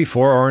 Was that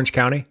before Orange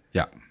County?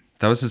 Yeah.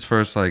 That was his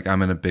first, like,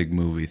 I'm in a big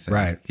movie thing.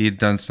 Right. He had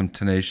done some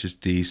Tenacious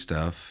D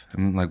stuff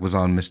and, like, was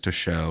on Mr.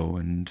 Show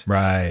and,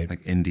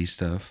 like, indie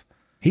stuff.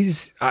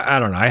 I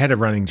don't know. I had a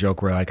running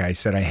joke where, like, I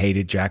said I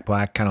hated Jack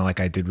Black, kind of like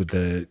I did with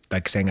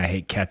like, saying I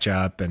hate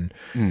ketchup and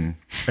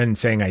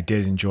saying I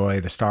did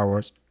enjoy the Star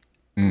Wars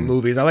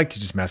movies. I like to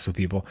just mess with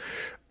people.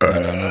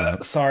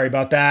 Sorry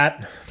about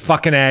that.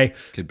 Fucking A.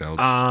 Kid Belch.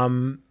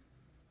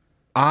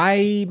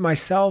 I,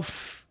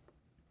 myself,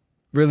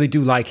 really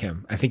do like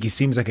him. I think he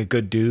seems like a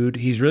good dude.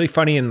 He's really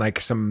funny in,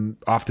 like, some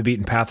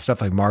off-the-beaten-path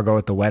stuff, like Margot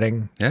at the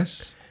Wedding.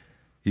 Yes.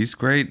 He's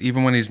great,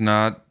 even when he's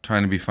not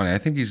trying to be funny. I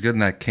think he's good in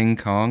that King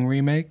Kong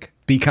remake.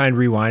 Be Kind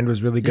Rewind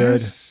was really good.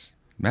 Yes.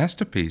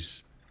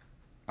 Masterpiece.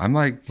 I'm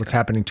like... What's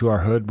Happening to Our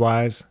Hood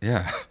wise?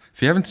 Yeah.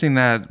 If you haven't seen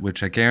that,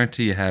 which I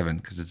guarantee you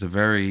haven't, because it's a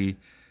very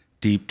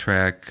deep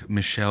track,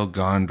 Michel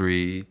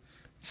Gondry,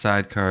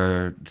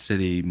 Sidecar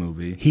City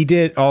movie. He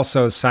did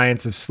also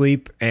Science of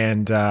Sleep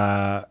and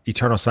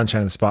Eternal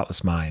Sunshine of the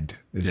Spotless Mind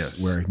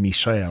is where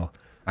Michel...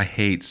 I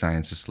hate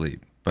Science of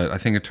Sleep, but I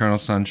think Eternal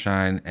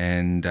Sunshine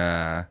and...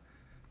 the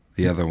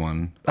other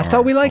one. I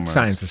thought we liked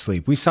Science of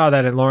Sleep. We saw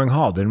that at Loring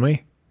Hall, didn't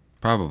we?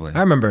 Probably. I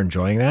remember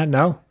enjoying that.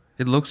 No?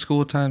 It looks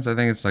cool at times. I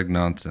think it's like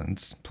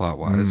nonsense,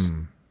 plot-wise.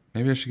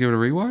 Maybe I should give it a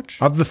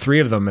rewatch? Of the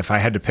three of them, if I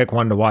had to pick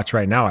one to watch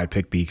right now, I'd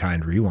pick Be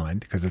Kind Rewind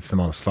because it's the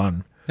most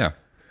fun. Yeah.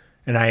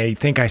 And I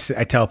think I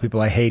tell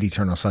people I hate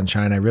Eternal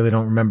Sunshine. I really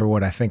don't remember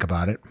what I think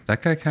about it.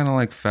 That guy kind of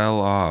like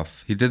fell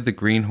off. He did the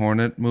Green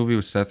Hornet movie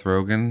with Seth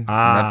Rogen. And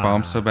that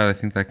bombed so bad, I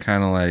think that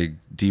kind of like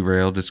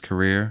derailed his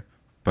career.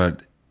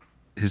 But...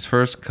 his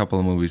first couple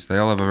of movies, they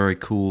all have a very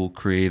cool,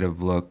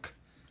 creative look.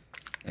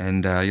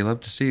 And you love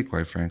to see it,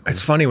 quite frankly.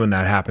 It's funny when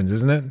that happens,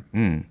 isn't it?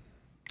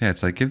 Yeah,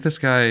 it's like, give this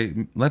guy,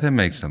 let him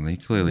make something.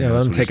 He clearly knows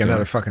let him what take he's another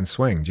doing. fucking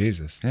swing.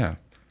 Jesus. Yeah.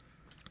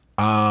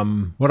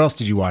 What else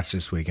did you watch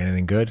this week?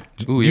 Anything good?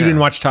 Ooh, You yeah. didn't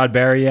watch Todd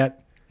Barry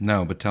yet?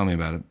 No, but tell me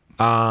about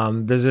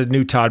it. There's a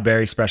new Todd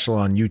Barry special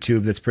on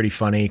YouTube that's pretty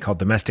funny called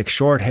Domestic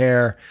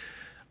Shorthair.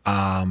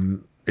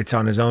 It's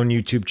on his own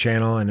YouTube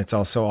channel, and it's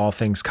also all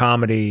things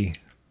comedy.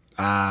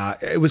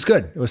 It was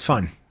good. It was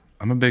fun.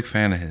 I'm a big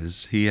fan of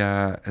his. He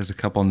has a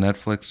couple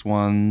Netflix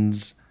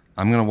ones.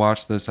 I'm going to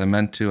watch this. I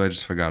meant to. I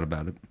just forgot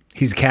about it.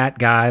 He's a cat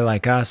guy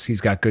like us.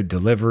 He's got good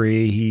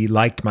delivery. He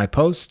liked my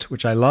post,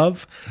 which I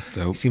love. That's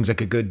dope. He seems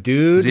like a good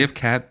dude. Does he have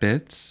cat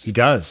bits? He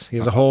does. He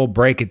has a whole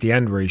break at the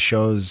end where he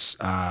shows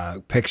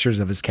pictures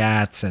of his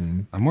cats.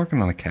 And I'm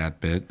working on a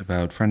cat bit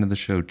about friend of the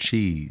show,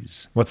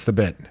 Cheese. what's the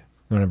bit?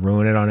 You want to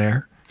ruin it on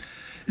air?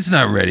 It's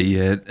not ready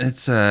yet.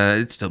 It's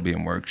still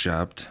being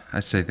workshopped.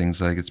 I say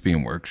things like it's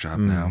being workshopped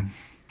now.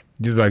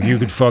 He's like, you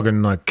could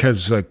fucking like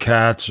kiss like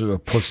cats or a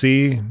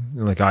pussy.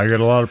 And like, I get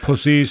a lot of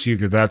pussy, so you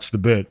could. That's the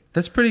bit.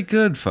 That's pretty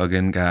good,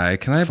 fucking guy.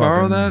 Can I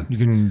borrow that? You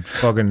can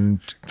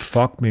fucking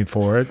fuck me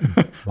for it.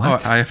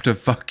 What? Oh, I have to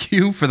fuck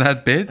you for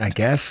that bit? I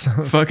guess.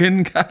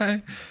 Fucking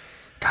guy.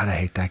 God, I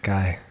hate that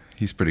guy.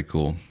 He's pretty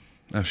cool.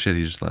 Oh shit,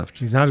 he just left.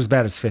 He's not as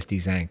bad as 50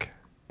 Zank.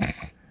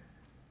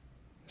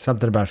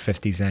 Something about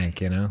 50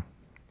 Zank, you know?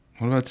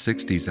 What about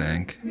 60s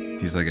Zank?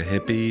 He's like a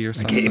hippie or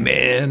something? Like, hey,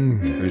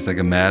 man. Or he's like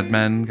a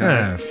madman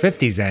guy?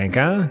 50 Zank,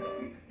 huh?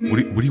 What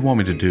do you want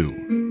me to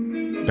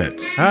do?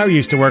 Bets. I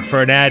used to work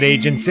for an ad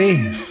agency.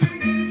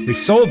 We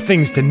sold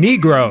things to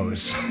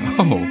Negroes.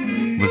 Oh,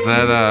 was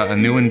that a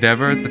new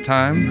endeavor at the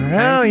time?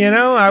 Well, you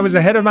know, I was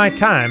ahead of my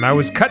time. I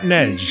was cutting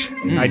edge.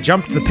 I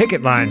jumped the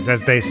picket lines,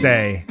 as they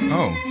say.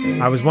 Oh.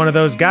 I was one of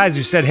those guys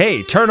who said,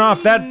 hey, turn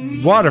off that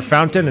water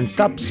fountain and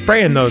stop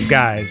spraying those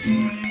guys.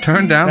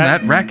 Turn down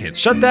that racket.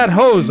 Shut that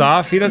hose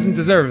off. He doesn't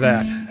deserve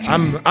that.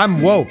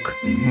 I'm woke.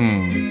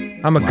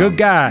 I'm a good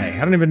guy.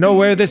 I don't even know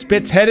where this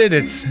bit's headed.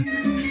 It's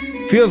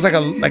feels like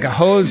a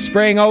hose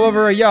spraying all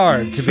over a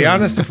yard, to be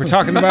honest, if we're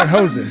talking about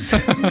hoses.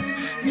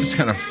 Just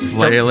kind of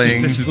flailing.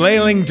 Just this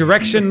flailing,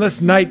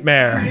 directionless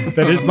nightmare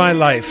that is my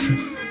life.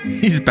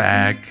 He's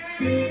back.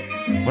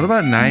 What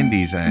about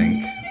 90s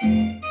Hank?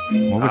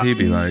 What would he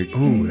be like?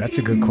 Ooh, that's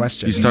a good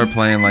question. You start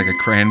playing like a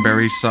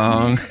Cranberry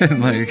song and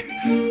like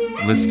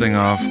listing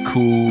off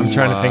cool. I'm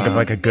trying to think of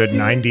like a good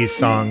 90s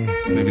song.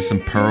 Maybe some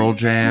Pearl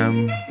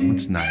Jam.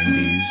 What's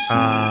 90s?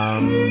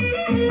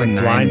 What's the like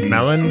 90s? Blind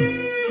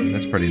Melon?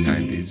 That's pretty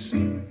 90s.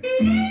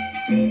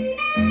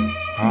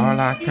 All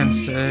I can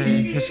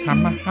say is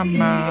hamma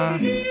hamma.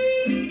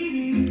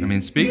 I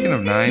mean, speaking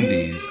of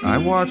 90s, I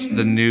watched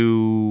the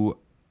new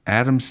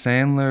Adam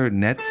Sandler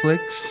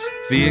Netflix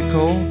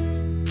vehicle.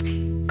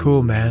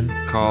 Cool, man.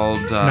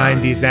 Called It's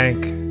 90s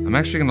Ank. I'm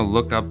actually going to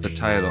look up the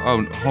title.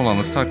 Oh, hold on.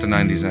 Let's talk to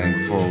 90s Ank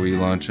before we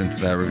launch into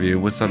that review.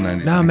 What's up,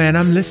 90s No, Ank? man,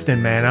 I'm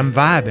listening, man. I'm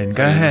vibing.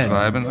 Go Are you ahead.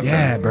 just vibing? Okay.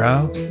 Yeah,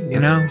 bro. You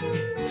know,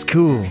 it's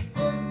cool.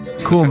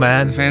 Cool,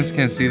 man. The fans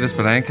can't see this,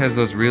 but Hank has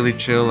those really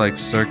chill, like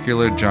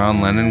circular John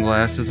Lennon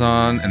glasses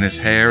on, and his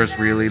hair is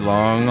really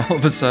long all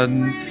of a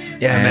sudden.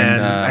 Yeah, and, man.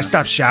 I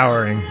stopped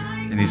showering.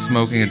 And he's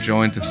smoking a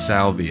joint of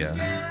salvia.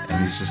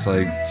 And he's just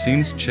like,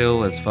 seems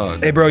chill as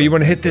fuck. Hey, bro, you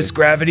want to hit this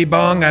gravity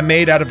bong I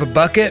made out of a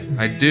bucket?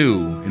 I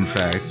do, in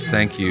fact.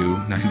 Thank you,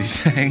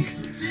 90s Hank.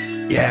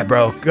 Yeah,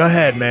 bro. Go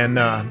ahead, man.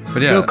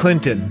 But yeah, Bill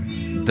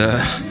Clinton. The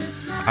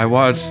I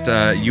watched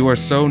You Are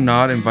So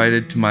Not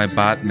Invited to My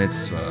Bat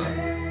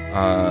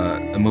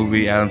Mitzvah, a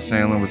movie Adam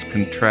Sandler was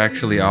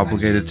contractually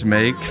obligated to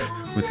make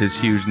with his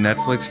huge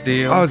Netflix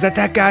deal. Oh, is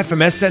that guy from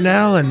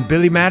SNL and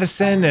Billy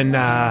Madison and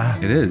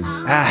It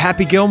is.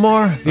 Happy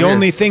Gilmore? The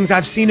only things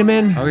I've seen him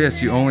in? Oh,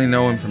 yes, you only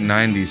know him from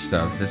 90s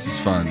stuff. This is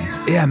fun.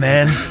 Yeah,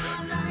 man.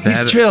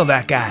 He's chill,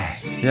 that guy.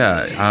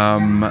 Yeah,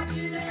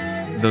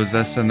 those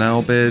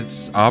SNL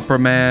bits, Opera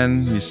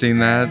Man, you seen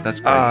that? That's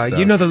great stuff.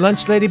 You know the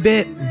lunch lady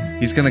bit?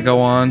 He's going to go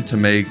on to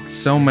make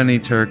so many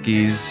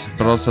turkeys,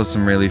 but also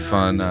some really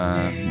fun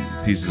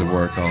pieces of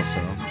work also.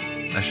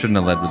 I shouldn't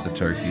have led with the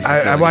turkeys.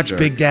 I watch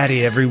Big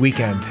Daddy every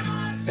weekend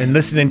and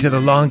listening to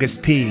The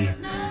Longest Pee.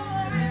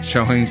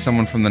 Showing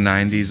someone from the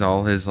 90s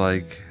all his,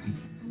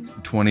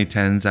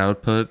 2010s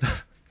output.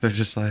 They're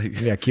just like...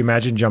 Yeah, can you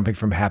imagine jumping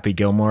from Happy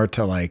Gilmore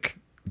to,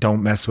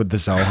 Don't Mess with the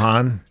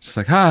Zohan? Just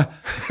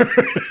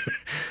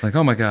like,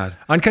 oh my God.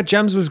 Uncut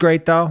Gems was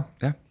great, though.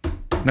 Yeah.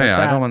 No,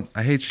 yeah,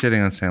 I hate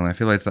shitting on Sandler. I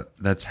feel like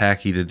that's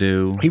hacky to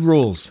do. He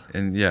rules.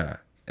 And yeah.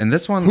 And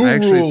this one I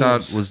actually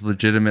thought was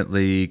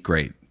legitimately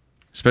great.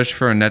 Especially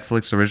for a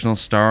Netflix original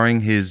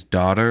starring his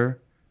daughter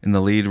in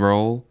the lead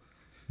role.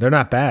 They're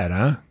not bad,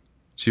 huh?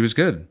 She was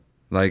good.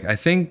 I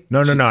think...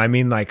 No. I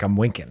mean, I'm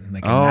winking.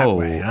 In that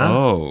way, huh?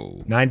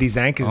 90s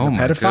Ank is a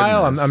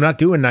pedophile? I'm not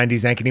doing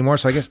 90s Ank anymore,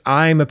 so I guess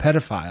I'm a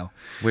pedophile.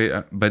 Wait,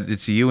 but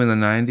it's you in the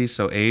 90s,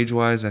 so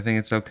age-wise, I think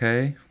it's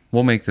okay.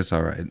 We'll make this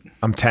all right.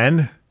 I'm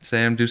 10?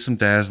 Sam, do some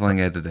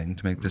dazzling editing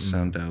to make this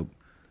sound dope.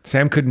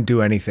 Sam couldn't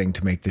do anything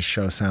to make this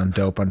show sound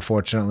dope,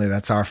 unfortunately.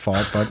 That's our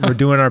fault, but we're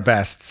doing our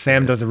best.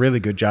 Sam does a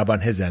really good job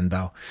on his end,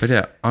 though. But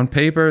yeah, on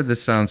paper,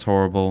 this sounds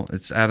horrible.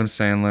 It's Adam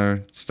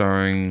Sandler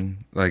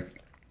starring,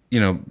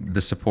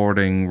 the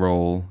supporting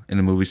role in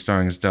a movie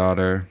starring his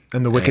daughter.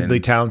 And the wickedly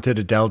talented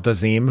Adele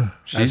Dazeem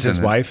as his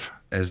wife.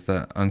 As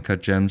the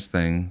Uncut Gems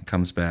thing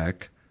comes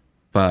back.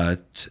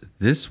 But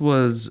this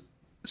was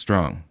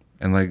strong.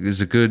 And it was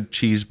a good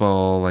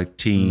cheeseball,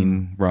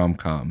 teen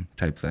rom-com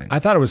type thing. I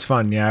thought it was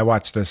fun. Yeah, I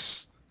watched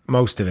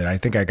most of it. I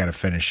think I got to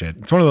finish it.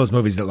 It's one of those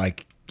movies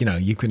that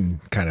you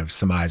can kind of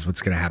surmise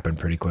what's going to happen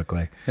pretty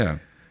quickly. Yeah.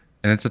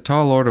 And it's a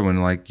tall order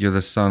when you're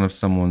the son of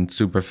someone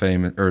super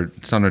famous or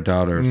son or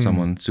daughter of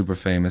someone super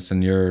famous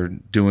and you're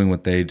doing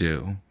what they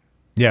do.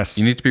 Yes.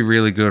 You need to be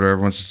really good or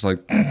everyone's just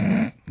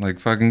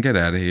fucking get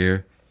out of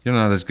here. You're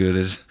not as good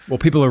as... Well,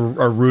 people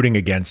are rooting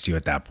against you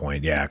at that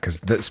point, yeah,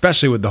 because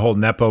especially with the whole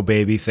Nepo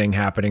baby thing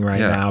happening right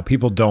now,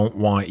 people don't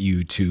want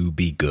you to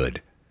be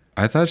good.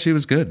 I thought she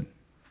was good.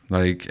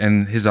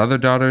 And his other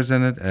daughter's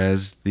in it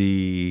as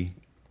the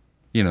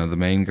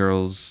main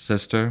girl's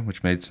sister,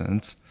 which made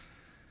sense.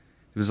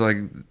 It was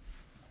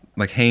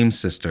like Haim's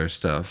sister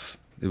stuff.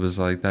 It was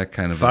that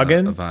kind of a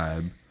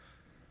vibe.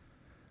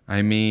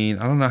 I mean,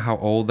 I don't know how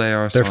old they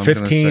are. They're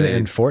 15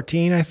 and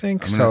 14, I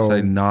think. I'm going to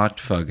say not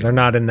fugging. They're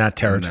not in that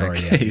territory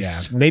yet. Yeah.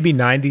 Maybe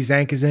 90s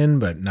Ank is in,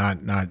 but not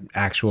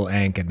actual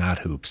Ank and not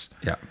hoops.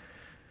 Yeah.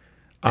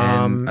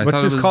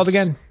 What's this called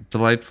again?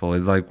 Delightful.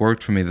 It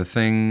worked for me.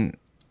 The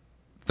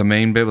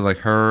main bit with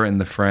her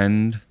and the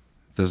friend,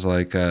 there's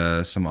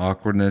some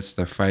awkwardness.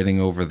 They're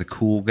fighting over the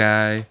cool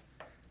guy.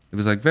 It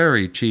was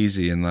very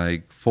cheesy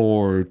and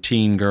for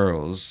teen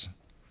girls,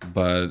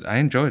 but I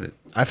enjoyed it.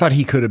 I thought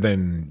he could have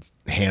been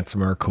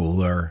handsomer,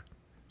 cooler.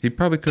 He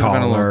probably could have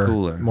been a little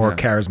cooler. More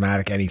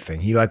charismatic,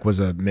 anything. He was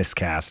a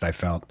miscast, I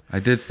felt.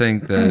 I did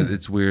think that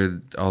it's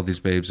weird all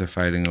these babes are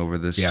fighting over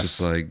this just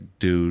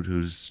dude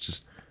who's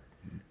just...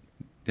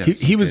 Yes,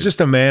 he was just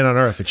a man on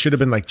earth. It should have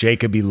been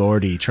Jacob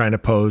Elordi trying to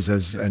pose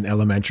as an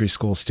elementary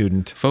school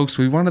student. Folks,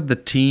 we wanted the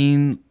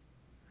teen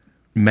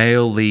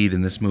male lead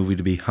in this movie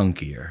to be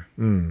hunkier.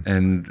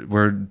 And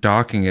we're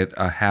docking it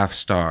a half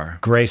star.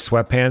 Gray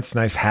sweatpants,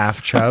 nice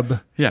half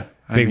chub. Yeah.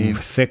 Big,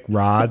 thick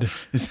rod.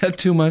 Is that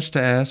too much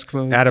to ask,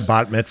 folks? At a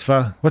bat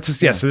mitzvah. What's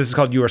this? Yeah, so this is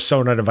called You Are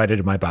So Not Invited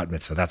to My Bat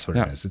Mitzvah. That's what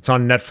it is. It's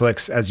on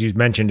Netflix. As you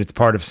mentioned, it's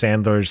part of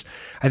Sandler's.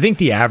 I think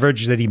the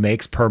average that he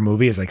makes per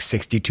movie is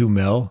 62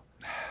 mil.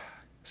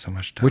 So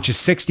much dough. Which is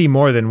 60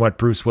 more than what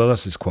Bruce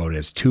Willis's quote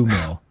is, 2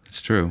 mil.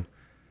 It's true.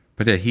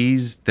 But yeah,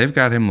 they've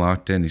got him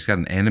locked in. He's got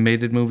an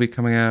animated movie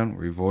coming out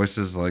where he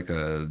voices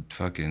a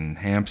fucking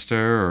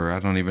hamster or I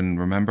don't even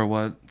remember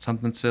what.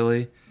 Something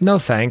silly. No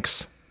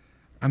thanks.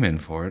 I'm in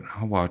for it.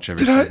 I'll watch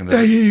every second of it.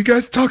 I hear you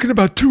guys talking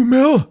about 2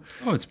 mil?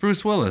 Oh, it's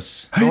Bruce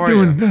Willis. How you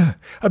doing?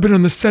 I've been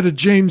on the set of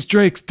James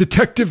Drake's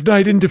Detective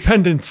Night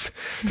Independence,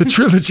 the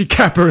trilogy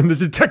capper in the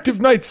Detective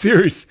Night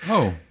series.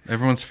 Oh,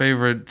 everyone's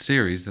favorite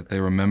series that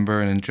they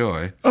remember and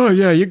enjoy. Oh,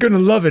 yeah, you're going to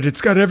love it.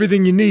 It's got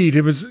everything you need.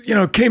 It was,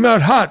 came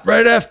out hot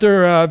right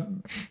after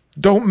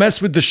Don't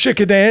Mess with the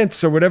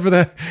Chickadance or whatever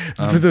the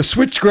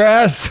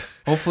switchgrass.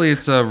 Hopefully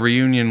it's a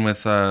reunion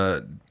with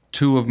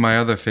 2 of my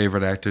other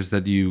favorite actors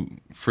that you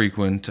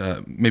frequent,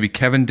 maybe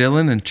Kevin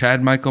Dillon and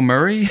Chad Michael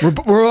Murray.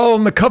 We're all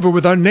on the cover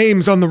with our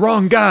names on the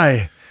wrong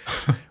guy,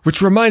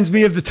 which reminds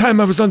me of the time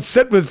I was on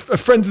set with a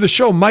friend of the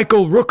show,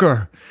 Michael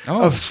Rooker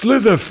of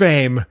Slither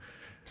fame,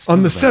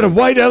 on the set of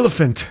White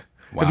Elephant.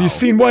 Wow. Have you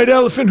seen White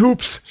Elephant,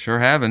 Hoops? Sure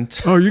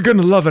haven't. Oh, you're going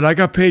to love it. I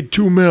got paid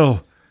 2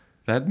 mil.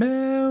 That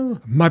Mel.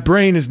 My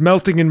brain is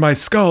melting in my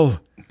skull.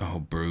 Oh,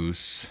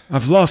 Bruce.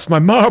 I've lost my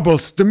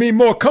marbles. Demi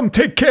Moore, come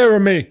take care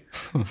of me.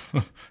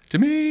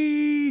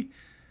 Demi.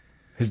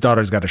 His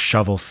daughter's got a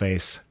shovel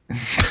face.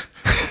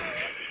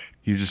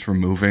 You're just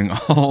removing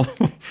all.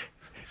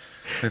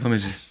 Let me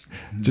just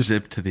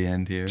zip to the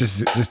end here.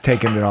 Just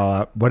taking it all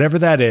out. Whatever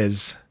that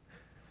is.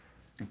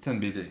 It's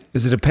NBD.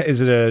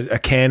 Is it a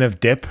can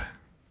of dip?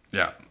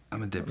 Yeah,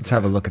 I'm a dip. Let's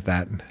have a look at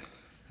that.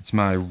 It's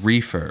my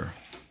reefer.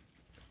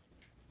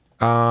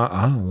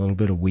 A little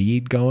bit of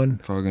weed going.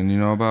 Fucking, you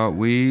know about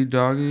weed,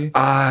 doggy?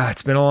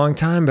 It's been a long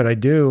time, but I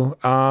do.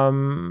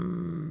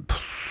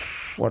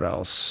 What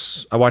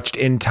else? I watched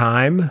In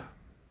Time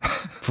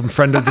from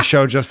friend of the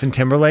show, Justin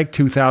Timberlake,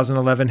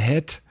 2011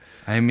 hit.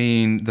 I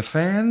mean, the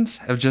fans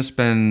have just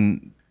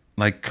been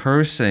like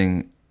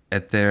cursing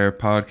at their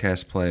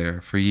podcast player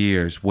for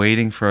years,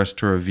 waiting for us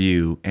to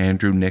review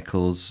Andrew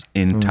Nichols'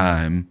 In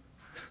Time,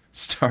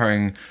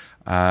 starring,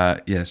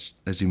 yes,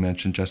 as you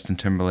mentioned, Justin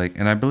Timberlake.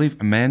 And I believe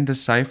Amanda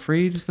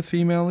Seyfried is the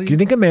female lead. Do you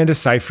think Amanda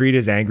Seyfried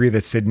is angry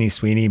that Sydney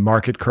Sweeney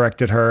market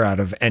corrected her out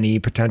of any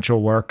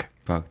potential work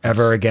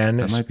ever again?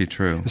 That might be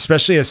true.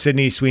 Especially as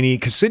Sydney Sweeney,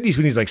 because Sydney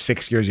Sweeney's like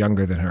 6 years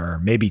younger than her,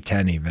 maybe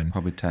 10 even.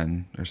 Probably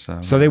 10 or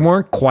so. So they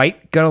weren't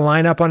quite going to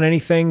line up on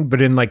anything,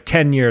 but in like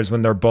 10 years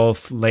when they're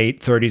both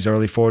late 30s,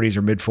 early 40s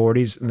or mid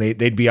 40s, and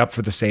they'd be up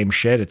for the same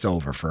shit, it's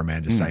over for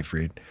Amanda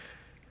Seyfried.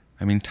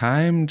 I mean,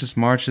 time just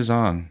marches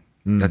on.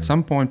 At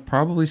some point,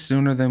 probably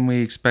sooner than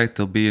we expect,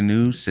 there'll be a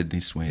new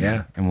Sydney Sweeney.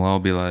 Yeah. And we'll all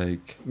be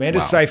like, Amanda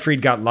wow.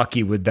 Seyfried got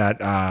lucky with that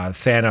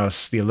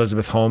Thanos, the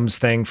Elizabeth Holmes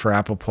thing for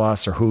Apple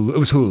Plus or Hulu. It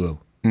was Hulu.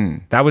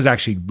 That was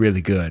actually really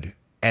good.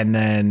 And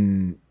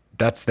then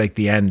that's like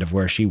the end of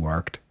where she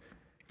worked.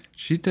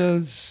 She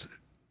does.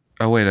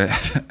 Oh, wait. I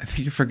think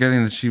you're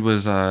forgetting that she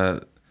was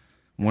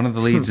one of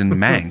the leads in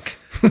Mank.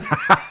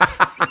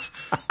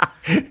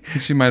 I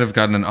think she might have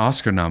gotten an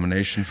Oscar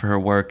nomination for her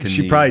work.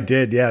 She probably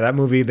did. Yeah, that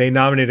movie, they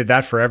nominated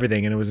that for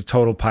everything, and it was a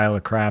total pile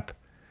of crap.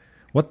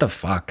 What the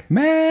fuck?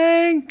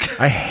 Mank.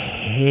 I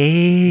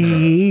hated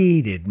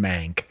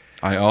Mank.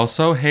 I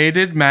also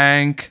hated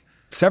Mank.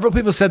 Several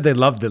people said they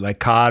loved it. Like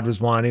Todd was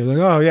one. He was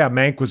like, "Oh yeah,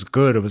 Mank was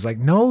good." It was like,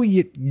 no,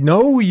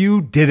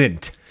 you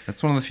didn't.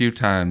 That's one of the few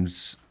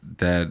times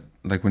that,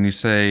 like, when you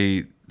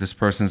say this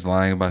person's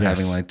lying about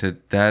having liked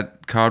it,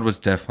 that Todd was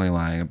definitely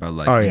lying about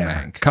liking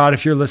Mank. Todd,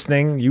 if you're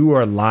listening, you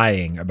are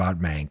lying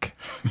about Mank.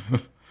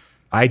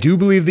 I do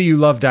believe that you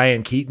love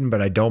Diane Keaton, but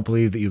I don't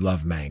believe that you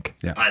love Mank.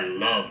 Yeah, I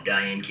love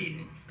Diane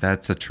Keaton.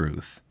 that's a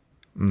truth.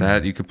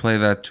 That you could play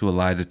that to a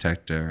lie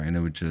detector, and it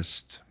would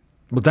just.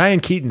 Well,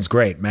 Diane Keaton's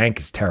great. Mank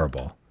is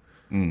terrible.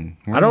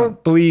 I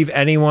don't believe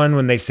anyone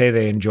when they say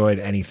they enjoyed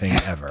anything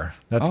ever.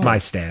 That's my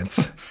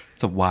stance.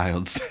 It's a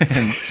wild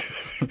stance.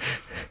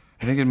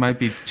 I think it might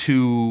be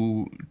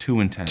too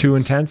intense. Too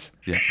intense?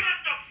 Yeah.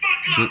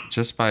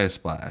 Just by a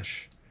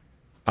splash.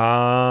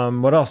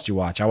 What else do you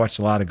watch? I watched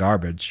a lot of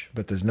garbage,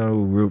 but there's no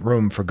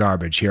room for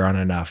garbage here on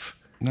Enough.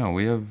 No,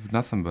 we have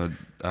nothing but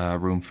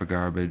room for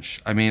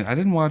garbage. I mean, I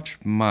didn't watch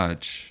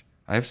much.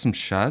 I have some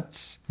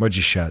shuts. What'd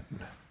you shut?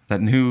 That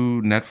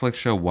new Netflix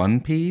show, One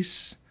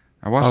Piece.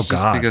 I watched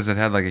just because it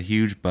had like a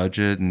huge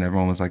budget and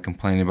everyone was like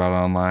complaining about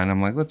it online.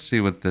 I'm like, let's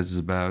see what this is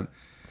about.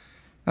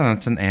 I don't know,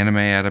 it's an anime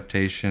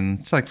adaptation.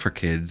 It's like for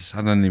kids.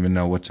 I don't even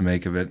know what to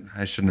make of it.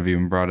 I shouldn't have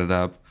even brought it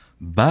up.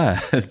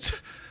 But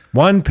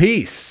One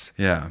Piece.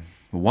 Yeah.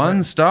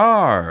 1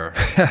 star.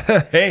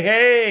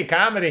 Hey,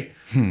 comedy.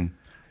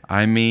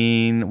 I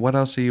mean, what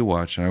else are you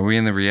watching? Are we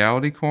in the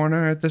reality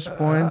corner at this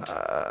point?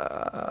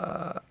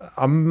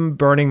 I'm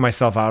burning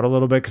myself out a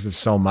little bit because of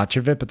so much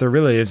of it, but there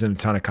really isn't a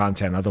ton of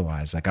content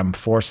otherwise. Like, I'm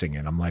forcing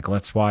it. I'm like,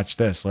 let's watch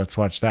this, let's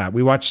watch that.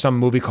 We watched some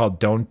movie called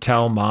Don't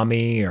Tell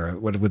Mommy or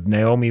with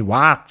Naomi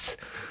Watts.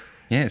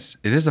 Yes,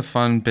 it is a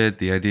fun bit,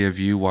 the idea of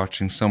you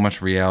watching so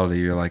much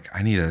reality. You're like,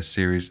 I need a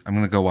series. I'm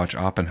going to go watch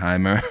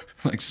Oppenheimer.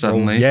 Like,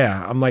 suddenly. Well,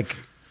 yeah, I'm like,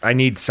 I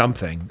need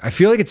something. I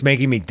feel like it's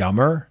making me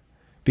dumber.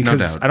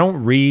 Because I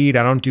don't read,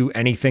 I don't do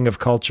anything of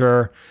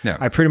culture. Yeah.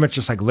 I pretty much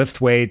just like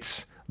lift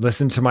weights,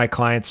 listen to my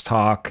clients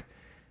talk,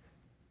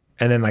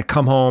 and then like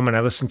come home and I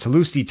listen to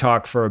Lucy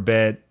talk for a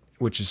bit,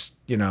 which is,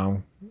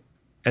 and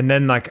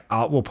then like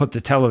we'll put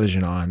the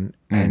television on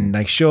and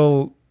like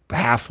she'll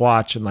half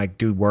watch and like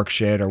do work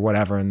shit or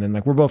whatever. And then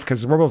like we're both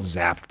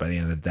zapped by the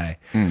end of the day.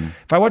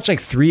 If I watch like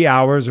 3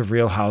 hours of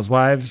Real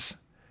Housewives,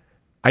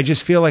 I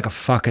just feel like a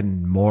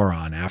fucking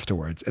moron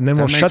afterwards. And then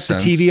we'll shut the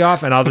TV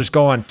off and I'll just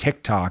go on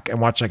TikTok and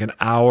watch like an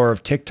hour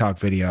of TikTok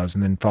videos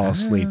and then fall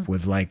asleep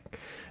with like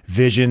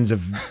visions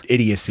of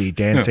idiocy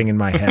dancing in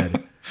my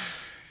head.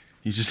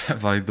 You just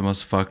have like the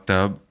most fucked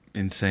up,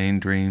 insane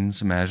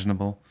dreams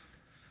imaginable.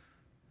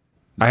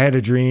 I had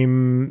a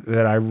dream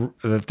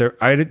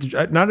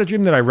that not a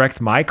dream that I wrecked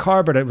my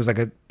car, but it was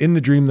like in the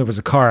dream there was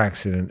a car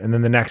accident. And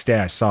then the next day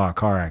I saw a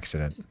car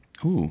accident.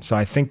 Ooh. So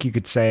I think you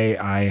could say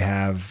I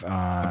have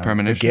a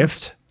premonition? the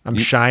gift. I'm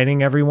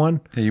shining everyone.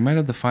 Yeah, you might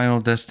have the Final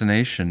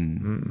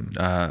Destination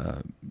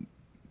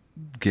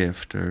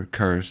gift or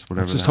curse,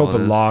 whatever. Let's just the hell hope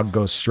a it is. log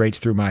goes straight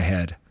through my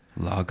head.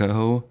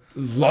 Logo.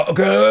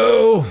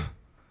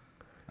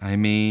 I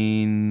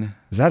mean,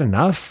 Is that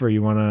enough, or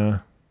you want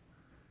to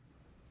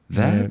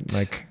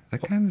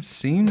that kind of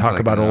seems talk like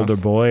about enough. Older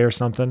Boy or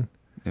something?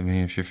 I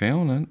mean, if you're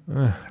feeling it.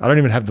 I don't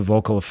even have the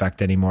vocal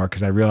effect anymore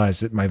because I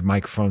realized that my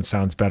microphone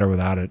sounds better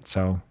without it.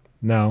 So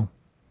no.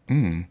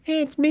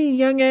 It's me,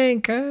 young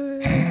Hank.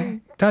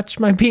 Touch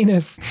my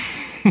penis.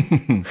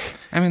 I'm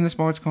in the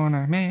sports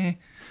corner, man.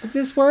 Does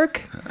this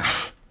work?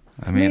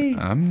 I mean,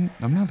 I'm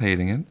not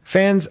hating it.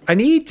 Fans, I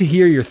need to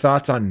hear your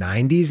thoughts on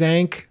 90s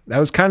Hank. That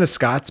was kind of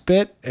Scott's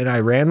bit, and I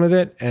ran with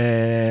it,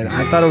 and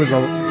I thought it was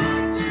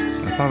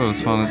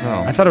fun as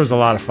hell. I thought it was a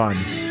lot of fun.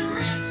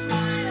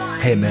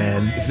 Hey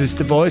man, is this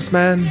the voice,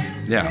 man?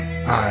 Yeah.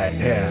 All right,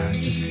 yeah.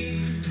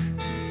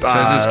 Should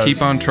I just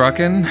keep on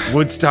trucking?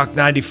 Woodstock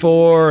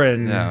 94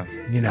 and Yeah.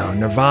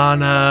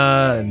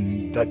 Nirvana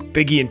and like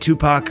Biggie and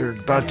Tupac are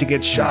about to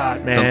get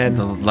shot, man.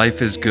 The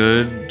Life is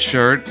Good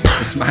shirt,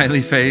 the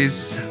smiley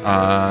face.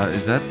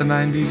 Is that the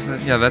 90s?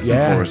 That's in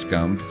Forrest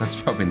Gump. That's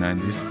probably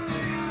 90s.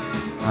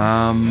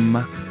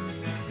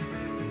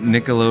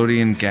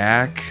 Nickelodeon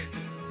GAC.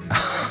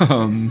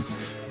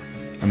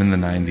 I'm in the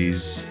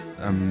 90s.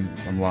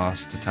 I'm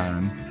lost to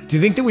time. Do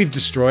you think that we've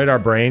destroyed our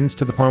brains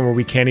to the point where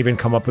we can't even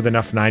come up with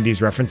enough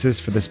 90s references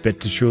for this bit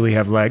to truly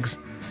have legs?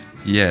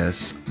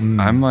 Yes.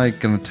 I'm like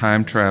going to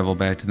time travel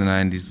back to the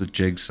 90s with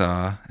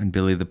Jigsaw and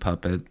Billy the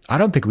Puppet. I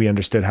don't think we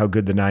understood how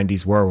good the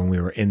 90s were when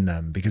we were in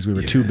them because we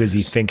were too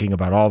busy thinking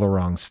about all the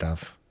wrong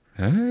stuff.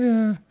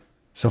 Yeah.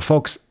 So,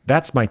 folks,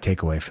 that's my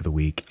takeaway for the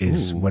week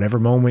is whatever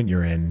moment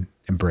you're in,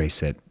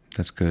 embrace it.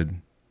 That's good.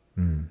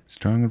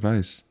 Strong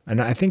advice.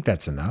 And I think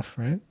that's enough,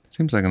 right?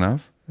 Seems like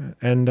enough.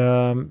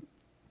 And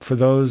for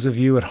those of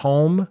you at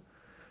home,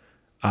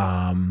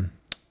 have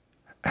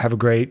a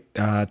great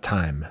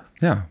time.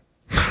 Yeah.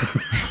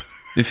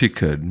 If you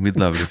could. We'd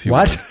love it if you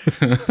What?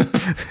 would.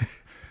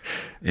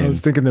 I was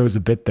thinking there was a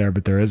bit there,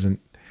 but there isn't.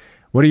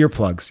 What are your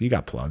plugs? You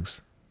got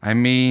plugs. I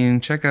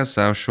mean, check out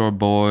South Shore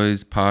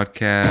Boys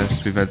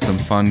podcast. We've had some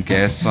fun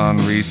guests on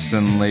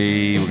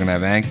recently. We're going to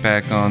have Hank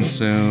back on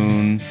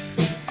soon.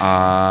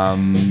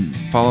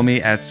 Follow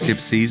me at Skip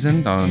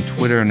Seasoned on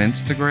Twitter and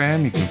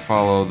Instagram. You can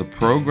follow the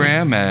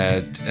program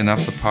at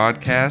Enough the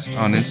Podcast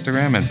on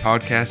Instagram and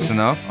Podcast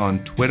Enough on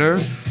Twitter.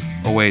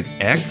 Oh, wait,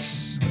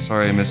 X?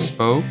 Sorry, I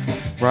misspoke.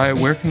 Riot,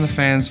 where can the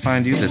fans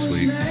find you this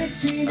week?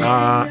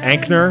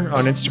 Ankner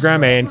on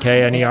Instagram,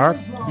 ANKNER.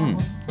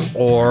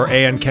 Or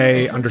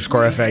ANK_FIT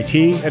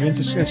at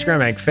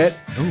Instagram, AnkFit.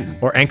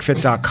 Or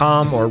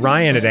AnkFit.com or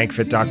Ryan at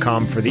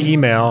AnkFit.com for the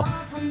email.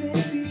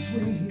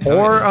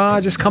 Or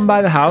just come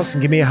by the house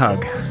and give me a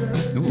hug.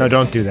 No,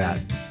 don't do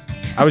that.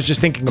 I was just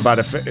thinking about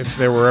if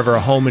there were ever a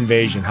home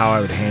invasion, how I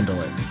would handle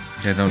it.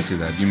 Yeah, don't do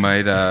that. You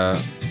might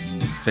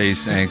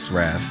face Ank's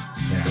wrath.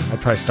 Yeah,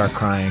 I'd probably start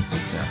crying.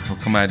 Yeah, he'll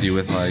come at you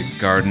with like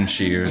garden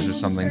shears or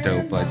something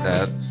dope like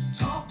that.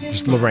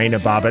 Just Lorena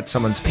Bobbitt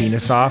someone's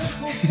penis off.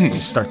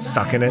 Just start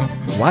sucking it.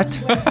 What?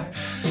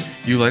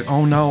 You like,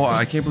 oh no,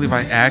 I can't believe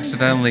I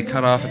accidentally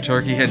cut off a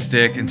turkey head's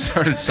dick and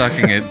started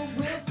sucking it.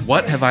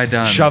 What have I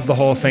done? Shove the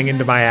whole thing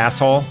into my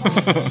asshole.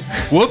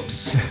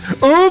 Whoops.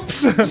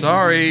 Oops.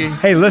 Sorry.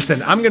 Hey,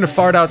 listen, I'm going to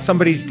fart out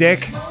somebody's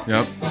dick.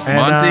 Yep. And,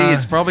 Monty,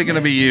 it's probably going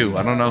to be you.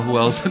 I don't know who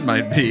else it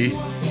might be.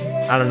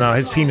 I don't know.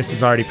 His penis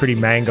is already pretty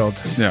mangled.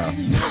 Yeah.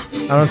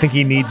 I don't think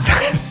he needs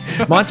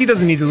that. Monty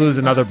doesn't need to lose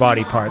another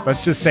body part.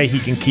 Let's just say he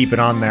can keep it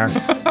on there.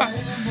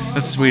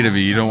 That's sweet of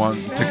you. You don't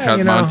want to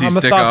cut Monty's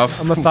dick off.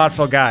 I'm a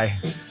thoughtful guy.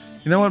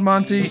 You know what,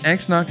 Monty?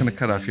 Hank's not going to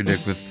cut off your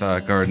dick with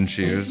garden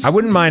shears. I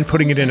wouldn't mind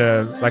putting it in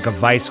a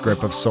vice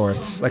grip of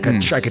sorts, like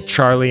a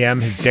Charlie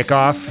M. his dick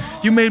off.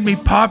 You made me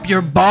pop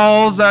your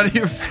balls out of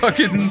your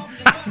fucking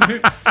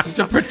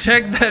to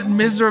protect that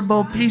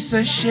miserable piece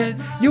of shit.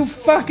 You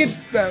fucking.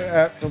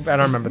 I don't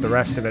remember the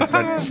rest of it,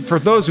 but for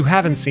those who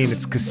haven't seen,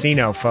 it's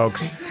Casino,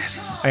 folks.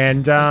 Yes.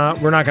 And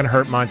we're not going to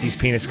hurt Monty's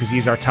penis because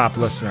he's our top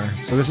listener.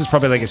 So this is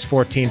probably like his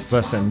 14th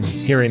listen,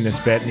 hearing this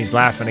bit, and he's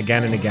laughing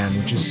again and again,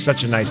 which is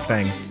such a nice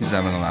thing. He's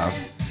having a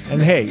laugh.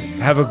 And hey,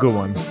 have a good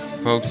one.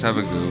 Folks, have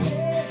a goo.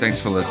 Thanks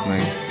for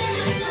listening.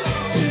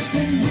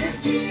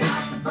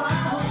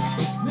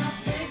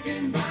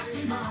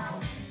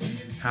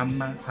 I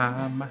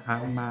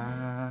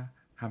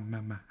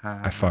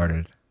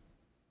farted.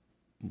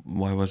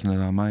 Why wasn't it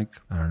on mic?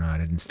 I don't know. I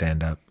didn't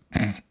stand up.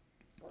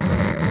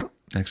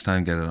 Next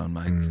time, get it on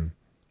mic.